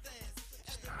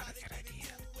 It's not a good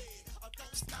idea.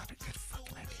 It's not a good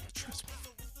fucking idea, trust me.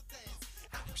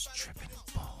 I was tripping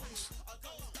balls.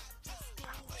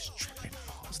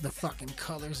 The fucking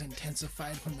colors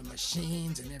intensified from the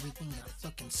machines and everything got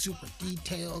fucking super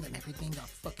detailed and everything got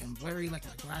fucking blurry like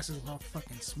my glasses were all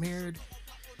fucking smeared.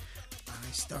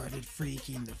 I started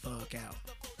freaking the fuck out.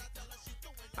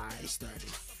 I started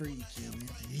freaking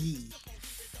the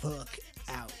fuck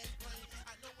out.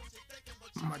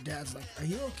 My dad's like, are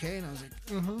you okay? And I was like,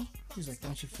 mm-hmm. He's like,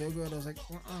 don't you feel good? I was like,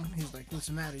 uh-uh. He's like, what's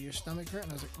the matter? Your stomach hurt?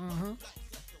 And I was like, mm-hmm.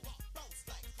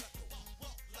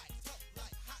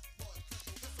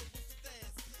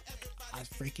 I was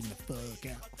freaking the fuck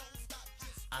out.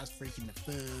 I was freaking the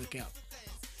fuck out.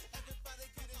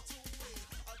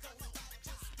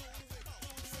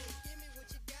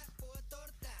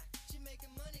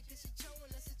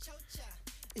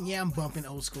 And yeah, I'm bumping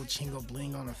old school Chingo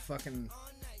Bling on a fucking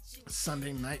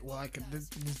Sunday night. Well, I could the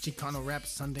Chicano rap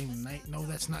Sunday night. No,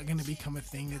 that's not gonna become a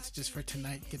thing. It's just for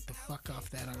tonight. Get the fuck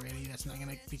off that already. That's not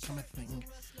gonna become a thing.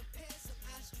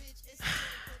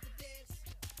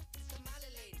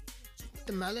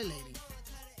 The Mala lady.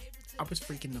 I was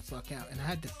freaking the fuck out, and I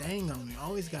had the thing on me.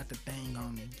 Always got the thing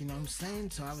on me. You know what I'm saying?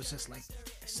 So I was just like,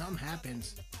 if something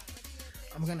happens,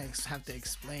 I'm gonna have to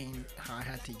explain how I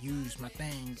had to use my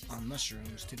thing on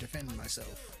mushrooms to defend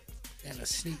myself in a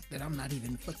state that I'm not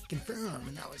even fucking from.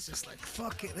 And I was just like,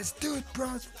 fuck it, let's do it, bro.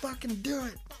 Let's fucking do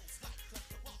it.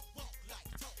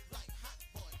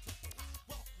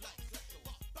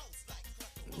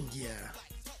 Yeah.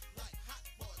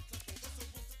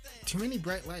 Too many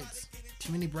bright lights.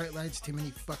 Too many bright lights, too many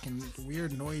fucking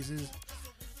weird noises.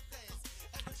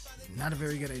 Not a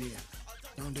very good idea.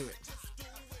 Don't do it.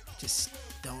 Just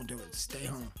don't do it. Stay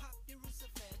home.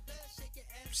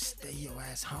 Stay your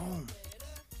ass home.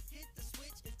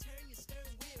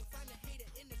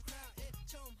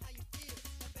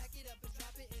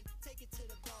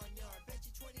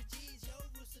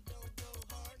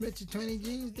 Bet you 20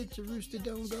 G's that your rooster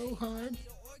don't go hard.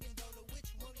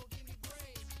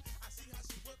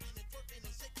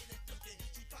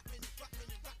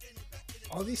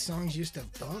 All these songs used to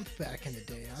bump back in the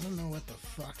day. I don't know what the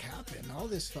fuck happened. All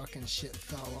this fucking shit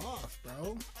fell off,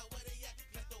 bro.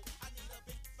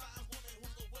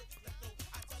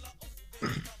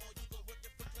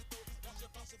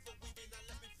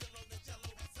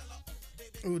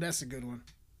 Ooh, that's a good one.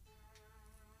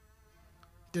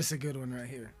 This is a good one right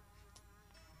here.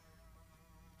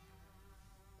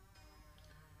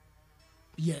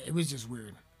 Yeah, it was just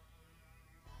weird.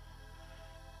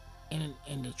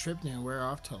 And the trip didn't wear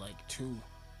off till like 2.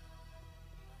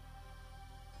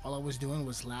 all I was doing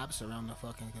was laps around the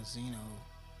fucking casino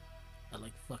at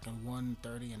like fucking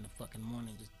 1:30 in the fucking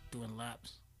morning, just doing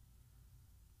laps.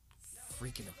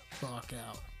 Freaking the fuck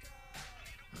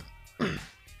out.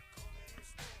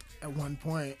 At one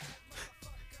point,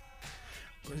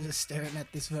 we're just staring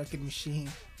at this fucking machine.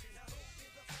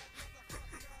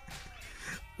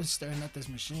 We're staring at this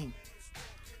machine.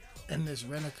 And this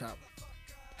rent-a-cop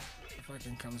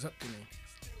fucking comes up to me.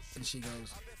 And she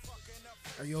goes,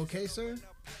 "Are you okay, sir?"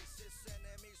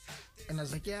 And I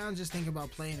was like, "Yeah, I'm just thinking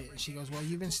about playing it." And she goes, "Well,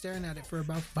 you've been staring at it for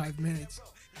about 5 minutes."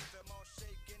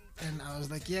 And I was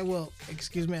like, "Yeah, well,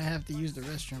 excuse me, I have to use the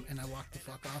restroom." And I walked the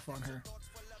fuck off on her.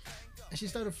 And she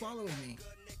started following me.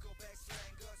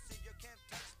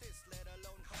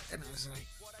 And I was like,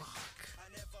 fuck.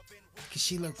 Because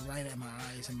she looked right at my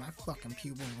eyes, and my fucking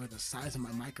pupils were the size of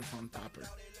my microphone topper.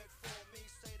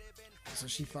 So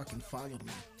she fucking followed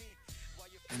me.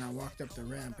 And I walked up the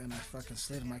ramp, and I fucking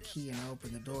slid my key, and I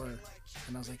opened the door.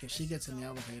 And I was like, if she gets in the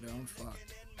elevator, I'm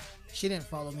fucked. She didn't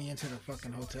follow me into the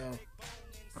fucking hotel.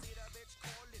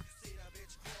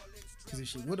 Because if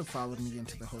she would have followed me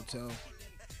into the hotel,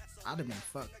 I'd have been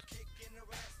fucked.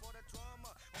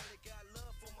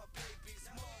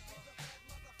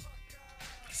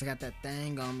 Cause I got that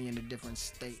thing on me in a different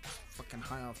state, fucking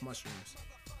high off mushrooms.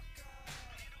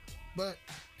 But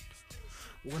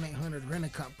 1-800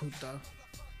 Rent-A-Cop puta.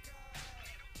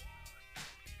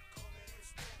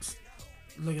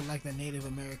 Looking like the Native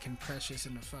American Precious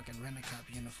in the fucking Rent-A-Cop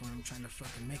uniform, trying to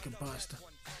fucking make a bust.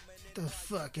 Get the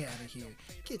fuck out of here.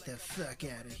 Get the fuck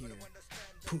out of here,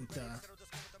 puta.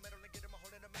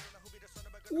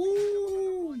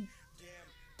 Woo!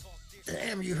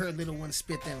 Damn, you heard little one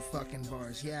spit them fucking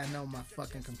bars. Yeah, I know my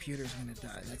fucking computer's gonna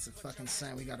die. That's a fucking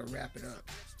sign we gotta wrap it up.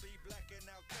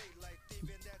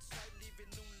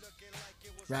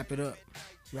 Wrap it up.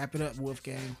 Wrap it up,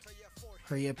 Wolfgang.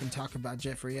 Hurry up and talk about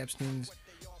Jeffrey Epstein's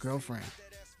girlfriend.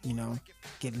 You know,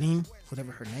 Ghislaine,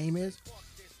 whatever her name is.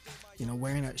 You know,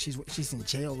 wearing a, she's in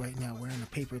jail right now, wearing a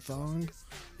paper thong,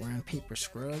 wearing paper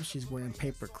scrubs. She's wearing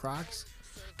paper Crocs.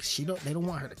 Cause they don't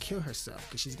want her to kill herself,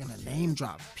 cause she's gonna name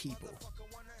drop people.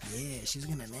 Yeah, she's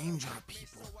gonna name drop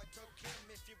people.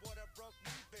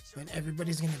 And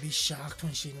everybody's gonna be shocked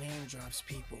when she name drops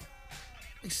people.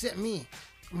 Except me.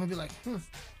 I'm gonna be like,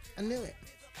 I knew it.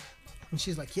 And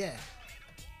she's like, yeah.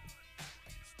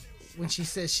 When she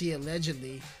says she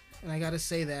allegedly, and I gotta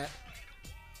say that,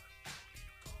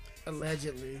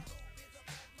 allegedly.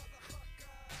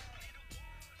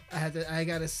 I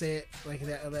gotta say it like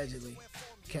that, allegedly.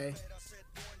 Okay?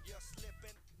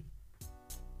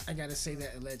 I gotta say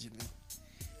that allegedly.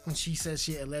 When she says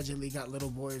she allegedly got little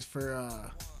boys for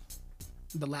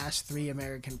the last 3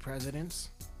 American presidents.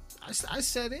 I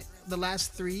said it. The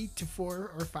last 3 to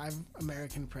 4 or 5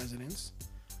 American presidents.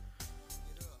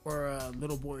 Or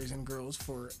little boys and girls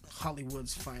for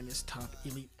Hollywood's finest top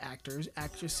elite actors,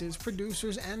 actresses,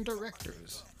 producers, and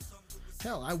directors.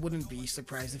 Hell, I wouldn't be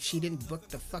surprised if she didn't book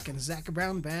the fucking Zac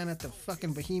Brown band at the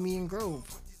fucking Bohemian Grove.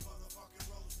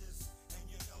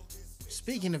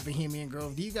 Speaking of Bohemian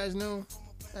Grove, do you guys know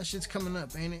that shit's coming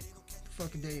up, ain't it? What the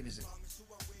fucking date is it?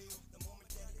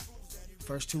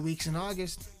 First 2 weeks in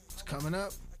August. It's coming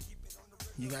up.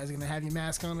 You guys gonna have your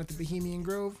mask on at the Bohemian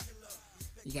Grove?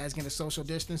 You guys gonna social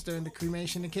distance during the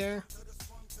cremation of care?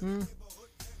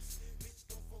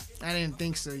 I didn't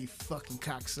think so, you fucking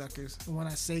cocksuckers. And when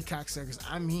I say cocksuckers,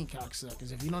 I mean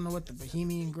cocksuckers. If you don't know what the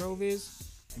Bohemian Grove is,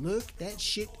 look that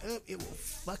shit up. It will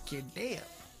fuck your day up.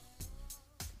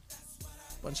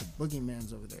 Bunch of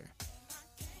boogeymans over there.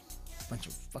 Bunch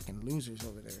of fucking losers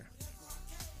over there.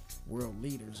 World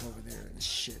leaders over there and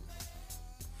shit.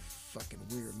 Fucking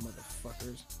weird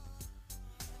motherfuckers.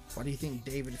 Why do you think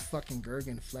David fucking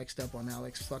Gergen flexed up on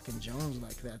Alex fucking Jones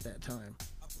like that time?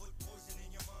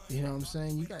 You know what I'm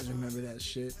saying? You guys remember that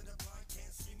shit.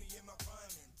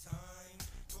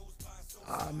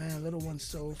 Ah, man, little one's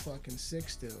so fucking sick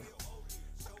still.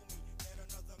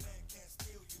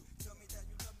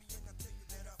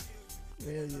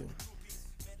 Where are you?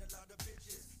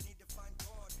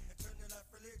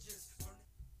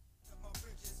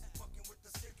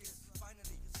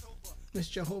 Miss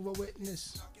Jehovah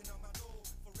Witness.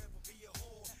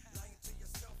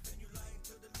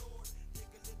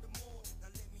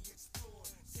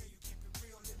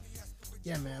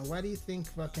 Yeah, man, why do you think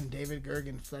fucking David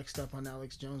Gergen flexed up on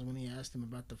Alex Jones when he asked him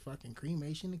about the fucking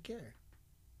cremation of care?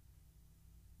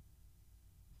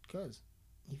 Because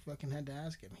he fucking had to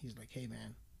ask him. He's like, hey,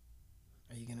 man,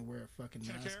 are you going to wear a fucking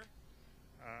mask?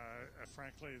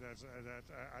 Frankly,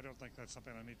 I don't think that's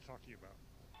something I need to talk to you about.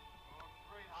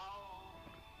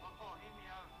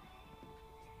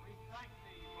 We thank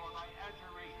thee for thy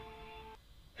adjuration.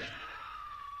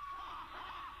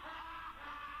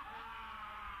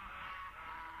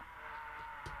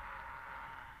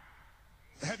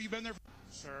 Have you been there?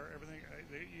 Sir, everything.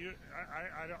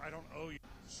 I don't owe you,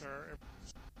 sir.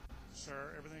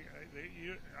 Sir, everything.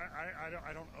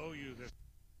 I don't owe you this.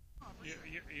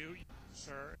 You,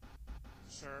 sir.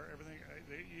 Sir, everything.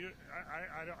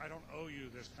 I don't owe you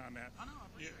this comment. I know.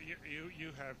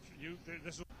 You have.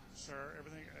 This is. Sir,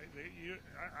 everything.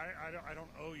 I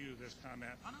don't owe you this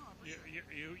comment. I know.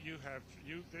 You have.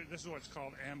 This is what's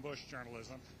called ambush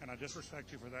journalism, and I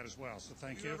disrespect you for that as well. So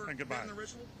thank you and goodbye. The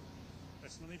ritual?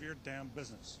 It's none of your damn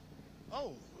business.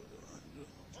 Oh.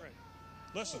 That's right.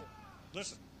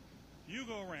 Listen. You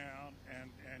go around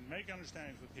and make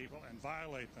understandings with people and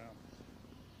violate them.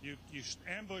 You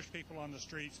ambush people on the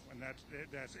streets, and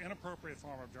that's inappropriate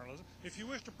form of journalism. If you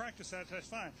wish to practice that, that's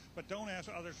fine, but don't ask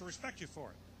others to respect you for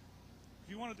it. If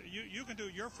you want to, you can do.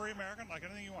 You're a free American, like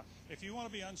anything you want. If you want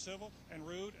to be uncivil and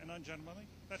rude and ungentlemanly,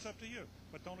 that's up to you.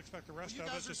 But don't expect the rest of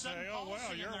us to say, "Oh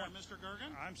well, you're one." Mr.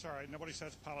 Gergen. I'm sorry, nobody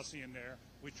sets policy in there.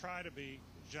 We try to be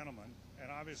gentlemen, and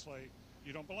obviously,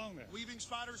 you don't belong there. Weaving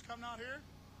spiders come not here.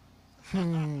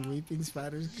 Weeping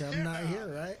spiders come not here,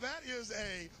 right? That is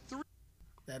a three.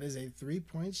 That is a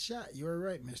 3-point shot. You're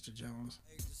right, Mr. Jones.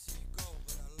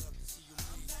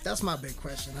 That's my big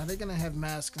question. Are they going to have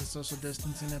masks and social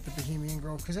distancing at the Bohemian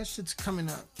Grove? Because that shit's coming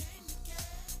up.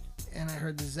 And I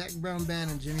heard the Zac Brown Band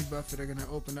and Jimmy Buffett are going to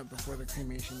open up before the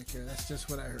cremation of care. That's just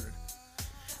what I heard.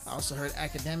 I also heard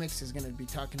Academics is going to be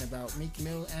talking about Meek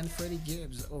Mill and Freddie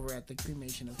Gibbs over at the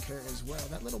cremation of care as well.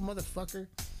 That little motherfucker.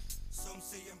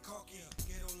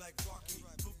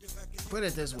 Put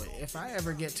it this way, if I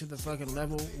ever get to the fucking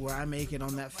level where I make it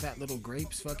on that fat little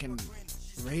grape's fucking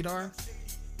radar,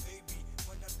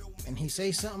 and he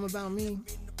say something about me,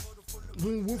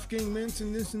 Wolfgang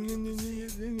Manson, this and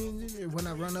when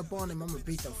I run up on him, I'm gonna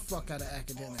beat the fuck out of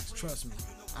Academics. Trust me.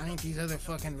 I ain't these other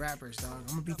fucking rappers, dog. I'm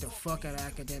gonna beat the fuck out of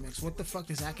Academics. What the fuck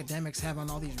does Academics have on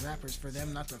all these rappers for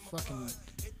them not to fucking...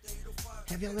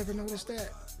 Have y'all ever noticed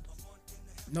that?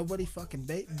 Nobody fucking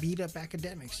beat up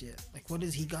Academics yet. Like, what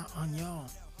does he got on y'all?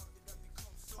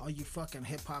 All you fucking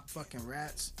hip-hop fucking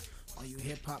rats. All you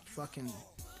hip-hop fucking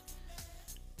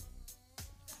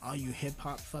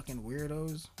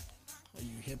weirdos. All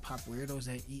you hip-hop weirdos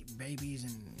that eat babies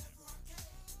and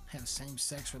have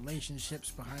same-sex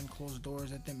relationships behind closed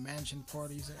doors at them mansion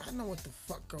parties. I know what the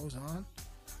fuck goes on.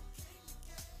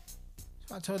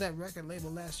 So I told that record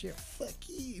label last year, fuck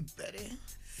you, buddy.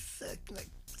 Fuck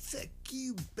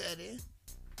you, buddy.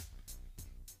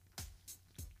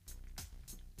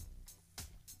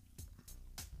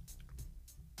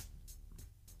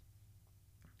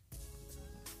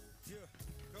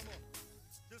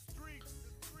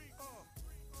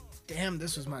 Damn,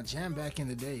 this was my jam back in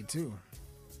the day, too.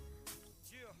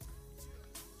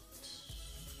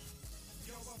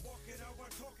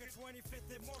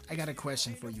 I got a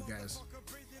question for you guys.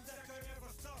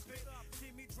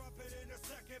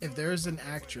 If there's an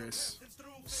actress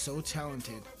so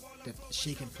talented that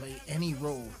she can play any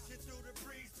role,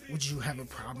 would you have a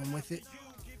problem with it?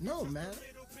 No, man.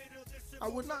 I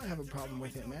would not have a problem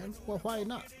with it, man. Well, why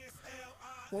not?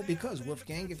 Well, because,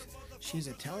 Wolfgang, if she's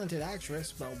a talented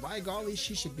actress, well, by golly,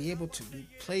 she should be able to be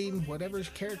playing whatever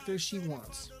character she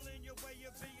wants.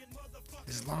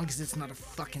 As long as it's not a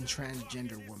fucking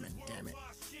transgender woman, damn it.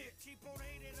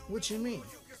 What you mean?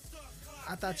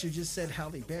 I thought you just said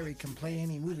Halle Berry can play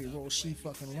any movie role she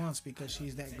fucking wants because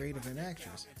she's that great of an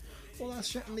actress. Well, I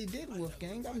certainly did,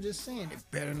 Wolfgang. I'm just saying, it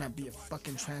better not be a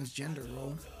fucking transgender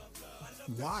role.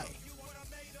 Why?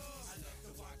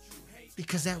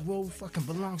 Because that role fucking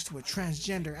belongs to a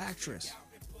transgender actress.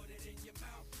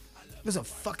 Does a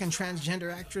fucking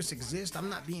transgender actress exist? I'm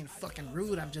not being fucking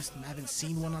rude. I haven't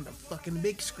seen one on the fucking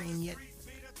big screen yet.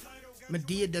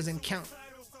 Medea doesn't count.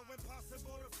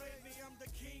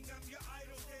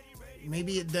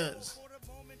 Maybe it does.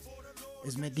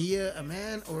 Is Medea a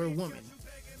man or a woman?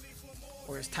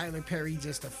 Or is Tyler Perry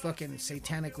just a fucking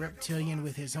satanic reptilian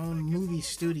with his own movie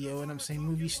studio? And I'm saying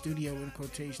movie studio in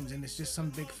quotations, and it's just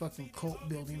some big fucking cult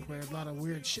building where a lot of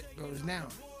weird shit goes down.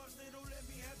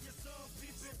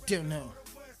 Don't know.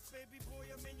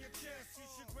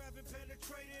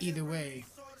 Either way,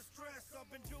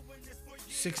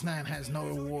 6ix9ine has no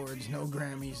awards, no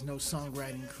Grammys, no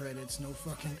songwriting credits, no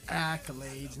fucking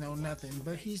accolades, no nothing,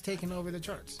 but he's taking over the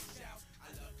charts.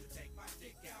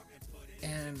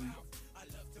 And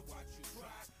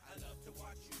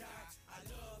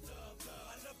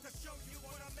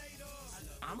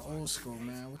I'm old school,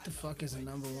 man. What the fuck is a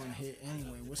 #1 hit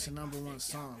anyway? What's the #1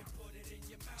 song?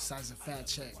 Besides a fat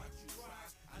check.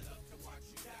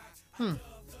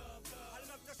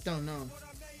 Don't know.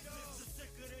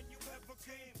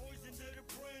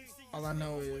 All I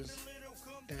know is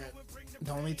that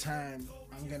the only time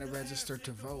I'm gonna register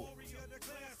to vote.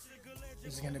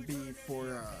 It's gonna be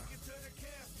for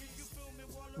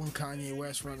when Kanye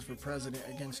West runs for president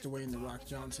against Dwayne "The Rock"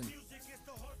 Johnson.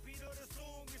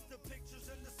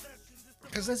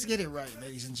 Because let's get it right,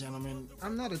 ladies and gentlemen.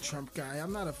 I'm not a Trump guy.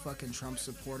 I'm not a fucking Trump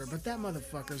supporter, but that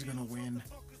motherfucker's gonna win.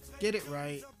 Get it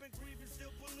right.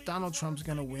 Donald Trump's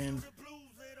gonna win.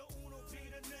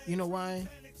 You know why?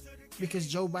 Because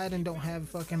Joe Biden don't have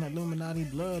fucking Illuminati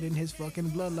blood in his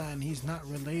fucking bloodline. He's not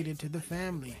related to the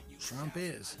family. Trump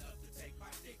is.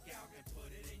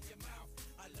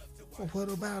 Well, what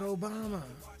about Obama?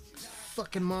 His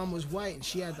fucking mom was white and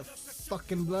she had the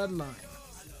fucking bloodline.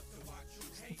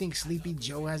 You think Sleepy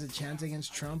Joe has a chance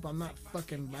against Trump? I'm not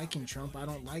fucking liking Trump. I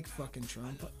don't like fucking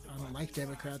Trump. I don't like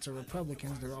Democrats or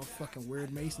Republicans. They're all fucking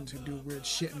weird Masons who do weird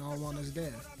shit and all want us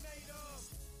dead.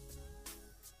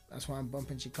 That's why I'm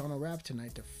bumping Chicano rap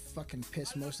tonight, to fucking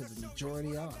piss most of the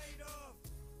majority off.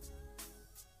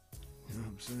 You know what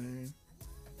I'm saying?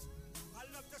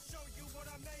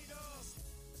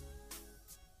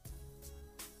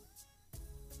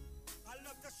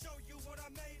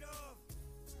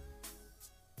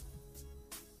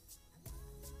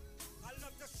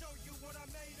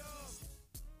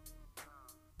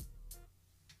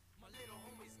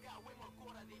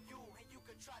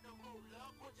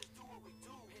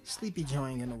 Sleepy Joe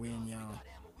ain't gonna win, y'all.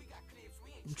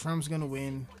 Trump's gonna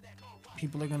win.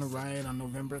 People are gonna riot on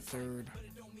November 3rd.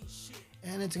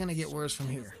 And it's gonna get worse from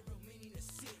here.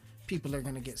 People are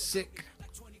gonna get sick.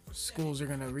 Schools are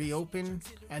gonna reopen.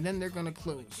 And then they're gonna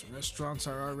close. Restaurants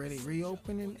are already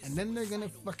reopening. And then they're gonna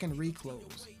fucking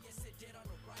reclose.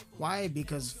 Why?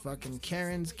 Because fucking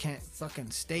Karens can't fucking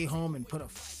stay home and put a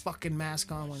fucking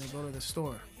mask on when they go to the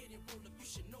store.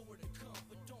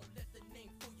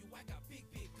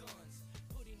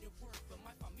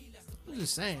 I'm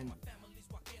just saying,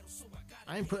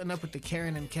 I ain't putting up with the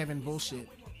Karen and Kevin bullshit.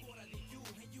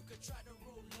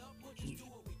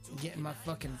 Getting my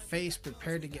fucking face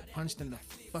prepared to get punched in the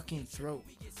fucking throat.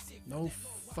 No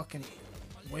fucking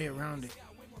way around it.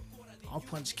 I'll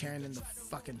punch Karen in the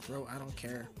fucking throat. I don't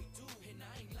care.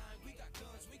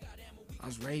 I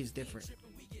was raised different.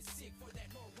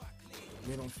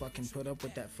 We don't fucking put up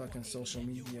with that fucking social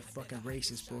media fucking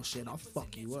racist bullshit. I'll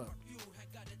fuck you up.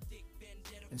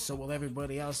 And so will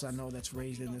everybody else I know that's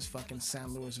raised in this fucking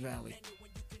San Luis Valley.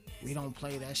 We don't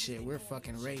play that shit. We're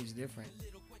fucking raised different.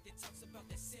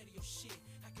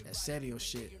 That serio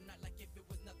shit.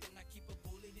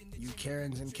 You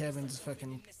Karens and Kevins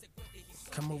fucking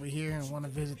come over here and want to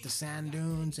visit the sand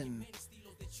dunes and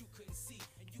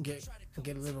get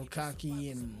a little cocky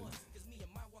and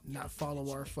not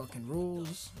follow our fucking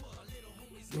rules.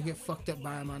 You'll get fucked up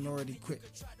by a minority quick.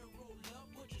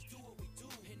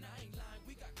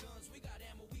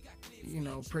 You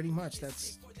know, pretty much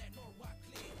that's...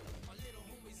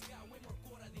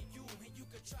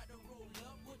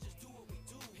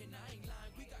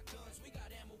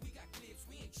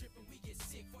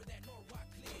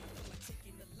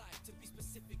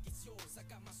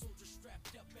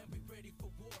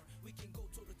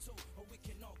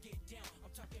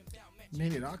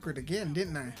 Made it awkward again,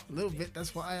 didn't I? A little bit.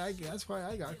 That's why I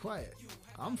got quiet.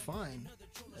 I'm fine.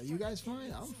 Are you guys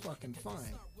fine? I'm fucking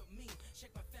fine.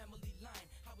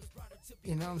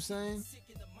 You know what I'm saying?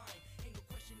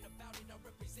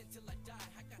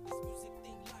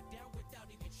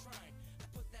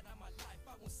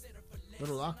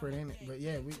 Little awkward, ain't it? But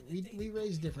yeah, we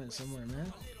raised different somewhere,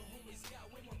 man.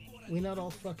 We not all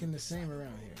fucking the same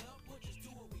around here.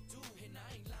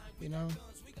 You know?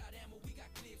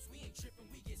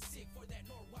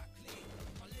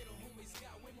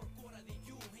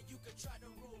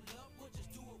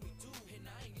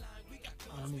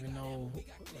 I don't even know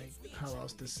like how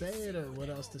else to say it or what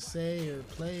else to say or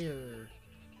play or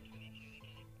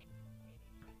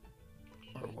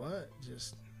what.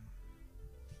 Just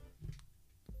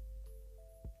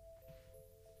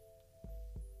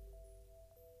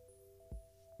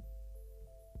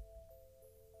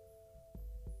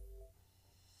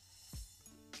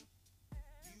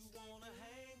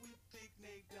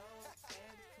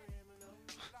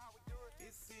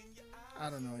I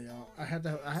don't know, y'all. I had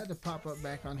to pop up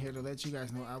back on here to let you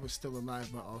guys know I was still alive,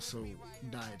 but also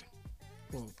died.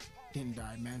 Well, didn't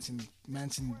die. Manson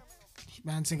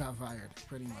got fired,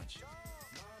 pretty much.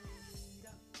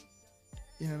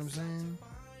 You know what I'm saying?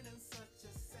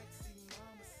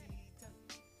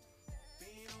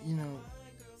 You know,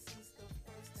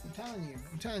 I'm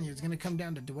telling you, it's gonna come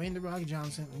down to Dwayne "The Rock"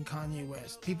 Johnson and Kanye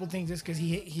West. People think just because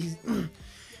he's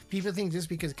people think just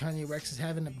because Kanye West is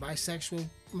having a bisexual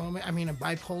moment, a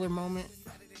bipolar moment,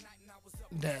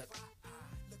 that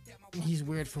He's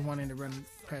weird for wanting to run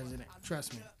president.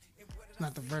 Trust me. It's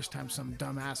not the first time some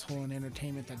dumb asshole in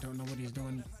entertainment that don't know what he's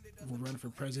doing will run for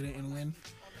president and win.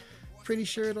 Pretty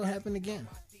sure it'll happen again.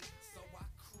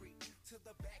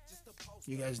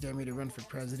 You guys dare me to run for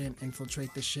president,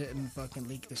 infiltrate the shit, and fucking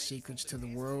leak the secrets to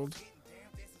the world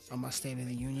on my State of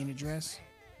the Union address?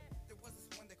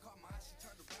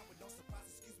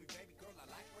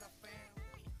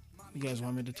 You guys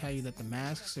want me to tell you that the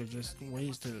masks are just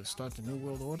ways to start the New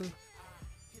World Order?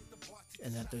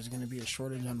 And that there's going to be a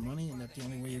shortage on money, and that the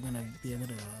only way you're going to be able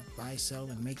to buy, sell,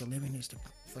 and make a living is to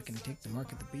fucking take the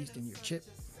mark of the beast in your chip?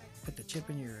 Put the chip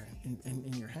in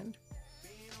your hand?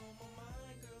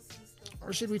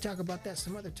 Or should we talk about that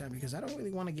some other time? Because I don't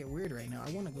really want to get weird right now.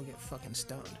 I want to go get fucking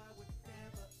stoned.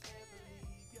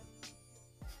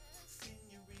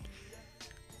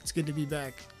 It's good to be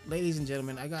back. Ladies and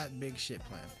gentlemen, I got big shit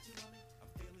planned.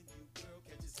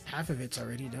 Half of it's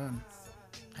already done.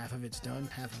 Half of it's done,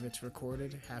 half of it's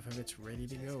recorded, half of it's ready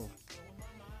to go.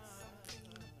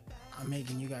 I'm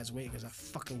making you guys wait because I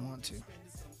fucking want to.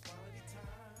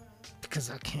 Because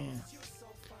I can.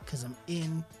 Because I'm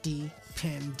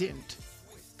independent.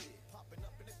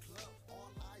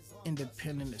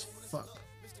 Independent as fuck.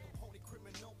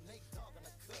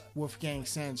 Wolfgang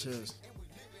Sanchez.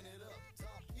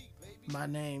 My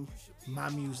name, my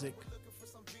music,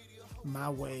 my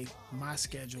way, my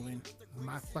scheduling,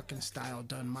 my fucking style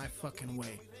done my fucking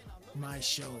way. My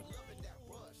show.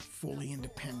 Fully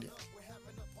independent.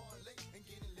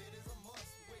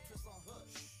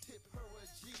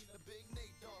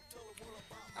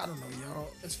 I don't know, y'all.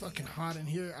 It's fucking hot in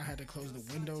here. I had to close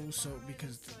the windows so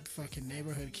because the fucking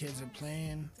neighborhood kids are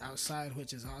playing outside,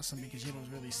 which is awesome because you don't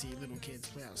really see little kids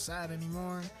play outside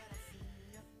anymore.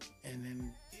 And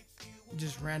then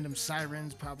just random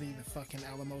sirens. Probably the fucking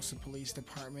Alamosa Police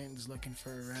Department is looking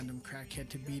for a random crackhead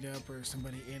to beat up or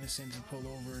somebody innocent to pull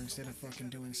over instead of fucking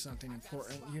doing something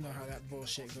important. You know how that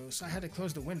bullshit goes. So I had to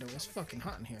close the window. It's fucking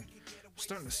hot in here. I'm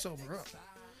starting to sober up.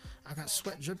 I got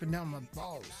sweat dripping down my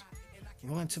balls,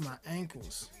 going to my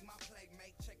ankles.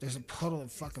 There's a puddle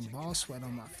of fucking ball sweat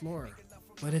on my floor,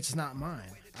 but it's not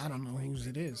mine. I don't know whose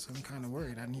it is. I'm kind of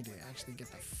worried. I need to actually get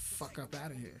the fuck up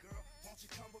out of here.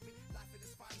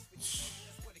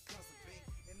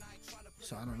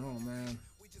 So I don't know, man.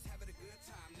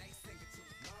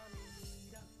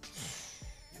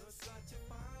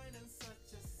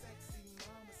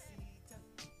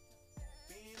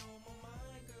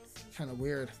 Kind of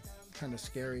weird, kind of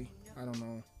scary. I don't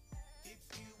know.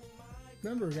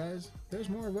 Remember, guys, there's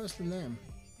more of us than them.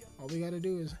 All we gotta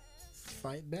do is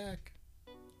fight back.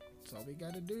 That's all we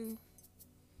gotta do.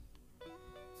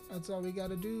 That's all we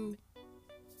gotta do.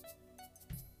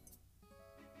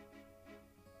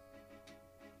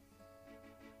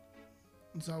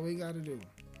 That's all we gotta do.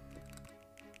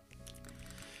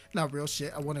 Now, real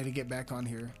shit, I wanted to get back on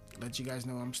here, let you guys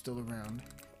know I'm still around.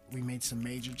 We made some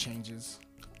major changes.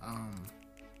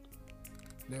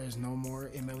 There is no more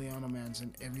Emiliano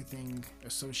Manson. Everything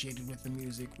associated with the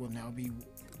music will now be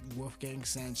Wolfgang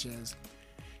Sanchez.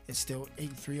 It's still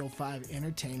 8305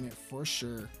 Entertainment for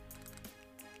sure.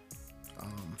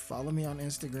 Follow me on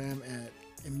Instagram at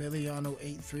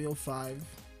Emiliano8305.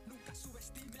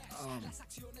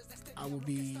 I will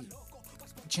be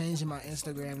changing my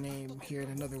Instagram name here in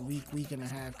another week and a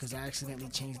half because I accidentally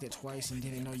changed it twice and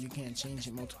didn't know you can't change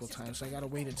it multiple times. So I gotta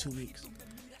wait 2 weeks.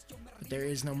 But there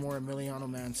is no more Emiliano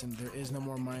Manson. There is no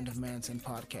more Mind of Manson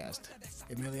podcast.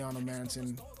 Emiliano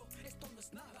Manson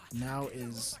now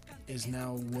is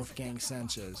now Wolfgang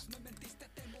Sanchez.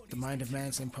 The Mind of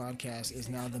Manson podcast is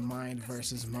now the Mind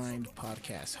versus Mind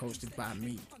podcast, hosted by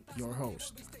me, your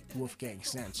host, Wolfgang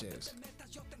Sanchez.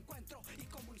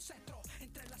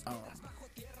 I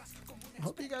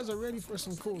hope you guys are ready for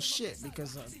some cool shit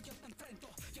because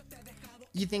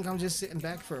you think I'm just sitting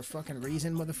back for a fucking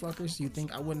reason, motherfuckers? You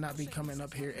think I would not be coming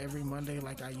up here every Monday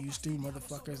like I used to,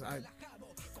 motherfuckers?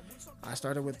 I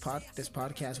started with this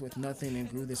podcast with nothing and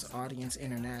grew this audience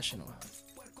international.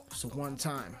 So one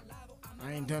time.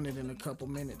 I ain't done it in a couple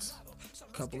minutes,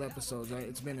 couple episodes, right?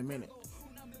 It's been a minute.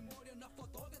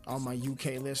 All my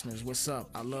UK listeners, what's up?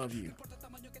 I love you.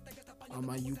 All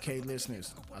my UK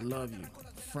listeners, I love you.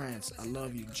 France, I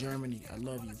love you. Germany, I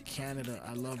love you. Canada,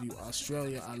 I love you.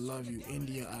 Australia, I love you.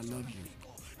 India, I love you.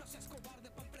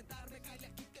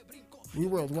 We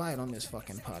worldwide on this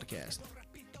fucking podcast.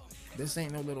 This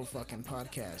ain't no little fucking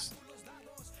podcast.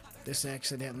 This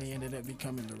accidentally ended up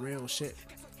becoming the real shit.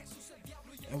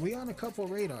 And we on a couple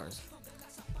radars,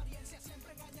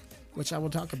 which I will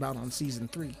talk about on season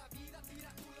 3.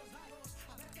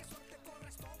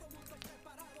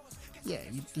 Yeah,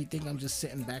 you think I'm just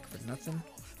sitting back for nothing?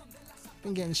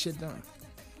 Been getting shit done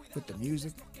with the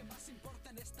music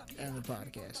and the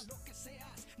podcast.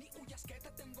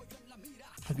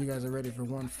 Hope you guys are ready for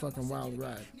one fucking wild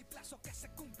ride.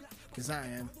 Cause I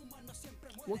am.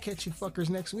 We'll catch you fuckers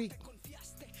next week.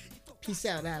 Peace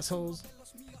out, assholes.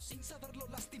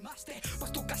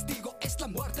 Pues tu castigo es la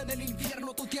muerte en el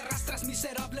infierno. Tu tierra arrastras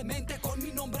miserablemente con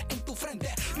mi nombre en tu frente.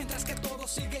 Mientras que todo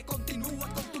sigue, continúa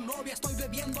con tu novia. Estoy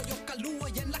bebiendo, yo calúa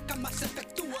y en la cama se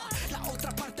efectúa la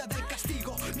otra parte del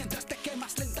castigo. Mientras te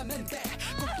quemas lentamente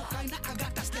con tu jaina a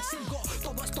gatas de silgo.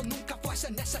 Todo esto nunca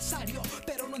fuese necesario,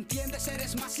 pero no entiendes,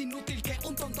 eres más inútil que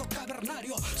un tonto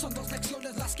cavernario. Son dos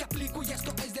lecciones las que aplico y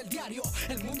esto es del diario.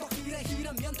 El mundo gira y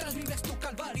gira mientras vives tu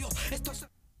calvario. Esto es...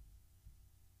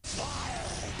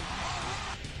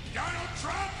 Donald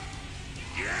Trump?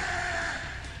 Yeah!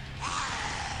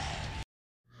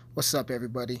 What's up,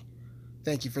 everybody?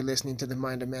 Thank you for listening to the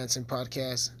Mind of Manson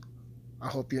podcast. I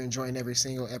hope you're enjoying every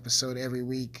single episode every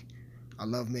week. I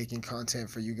love making content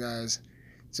for you guys.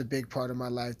 It's a big part of my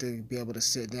life to be able to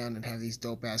sit down and have these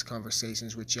dope-ass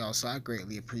conversations with y'all, so I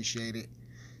greatly appreciate it.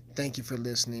 Thank you for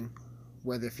listening,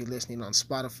 whether if you're listening on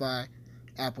Spotify,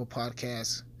 Apple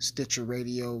Podcasts, Stitcher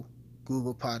Radio,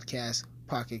 Google Podcasts,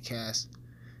 Pocket Casts.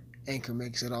 Anchor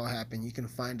makes it all happen. You can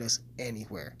find us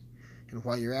anywhere. And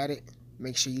while you're at it,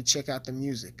 make sure you check out the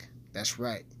music. That's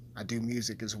right, I do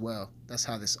music as well. That's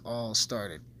how this all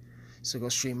started. So go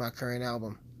stream my current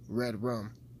album, Red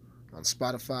Rum, on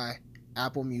Spotify,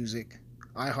 Apple Music,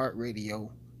 iHeartRadio,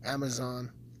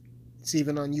 Amazon. It's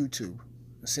even on YouTube.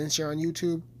 Since you're on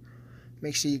YouTube,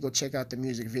 make sure you go check out the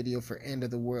music video for End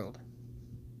of the World.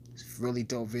 It's a really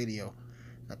dope video.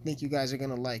 I think you guys are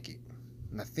going to like it.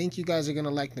 And I think you guys are going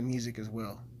to like the music as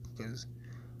well. Because,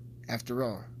 after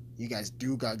all, you guys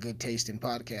do got good taste in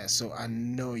podcasts, so I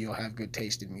know you'll have good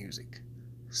taste in music.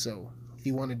 So, if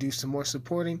you want to do some more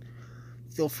supporting,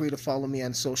 feel free to follow me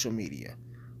on social media.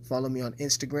 Follow me on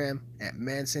Instagram at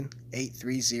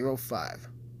Manson8305.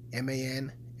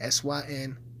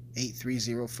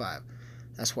 MANSYN8305.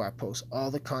 That's where I post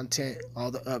all the content,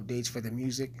 all the updates for the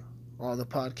music, all the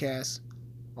podcasts,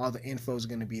 all the info is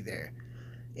going to be there.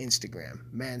 Instagram,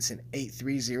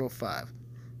 Manson8305.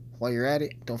 While you're at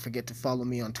it, don't forget to follow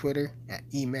me on Twitter at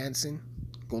eManson.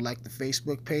 Go like the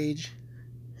Facebook page.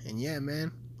 And yeah,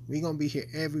 man, we're going to be here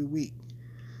every week.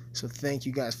 So thank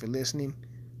you guys for listening.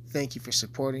 Thank you for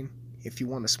supporting. If you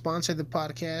want to sponsor the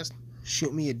podcast,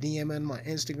 shoot me a DM on my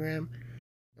Instagram,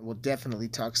 and we'll definitely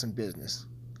talk some business.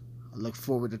 I look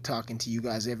forward to talking to you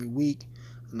guys every week,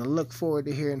 and I look forward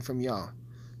to hearing from y'all.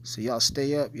 So y'all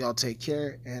stay up, y'all take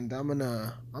care, and I'm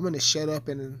gonna shut up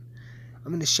and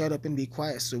be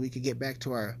quiet so we can get back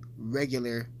to our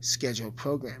regular scheduled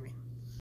programming.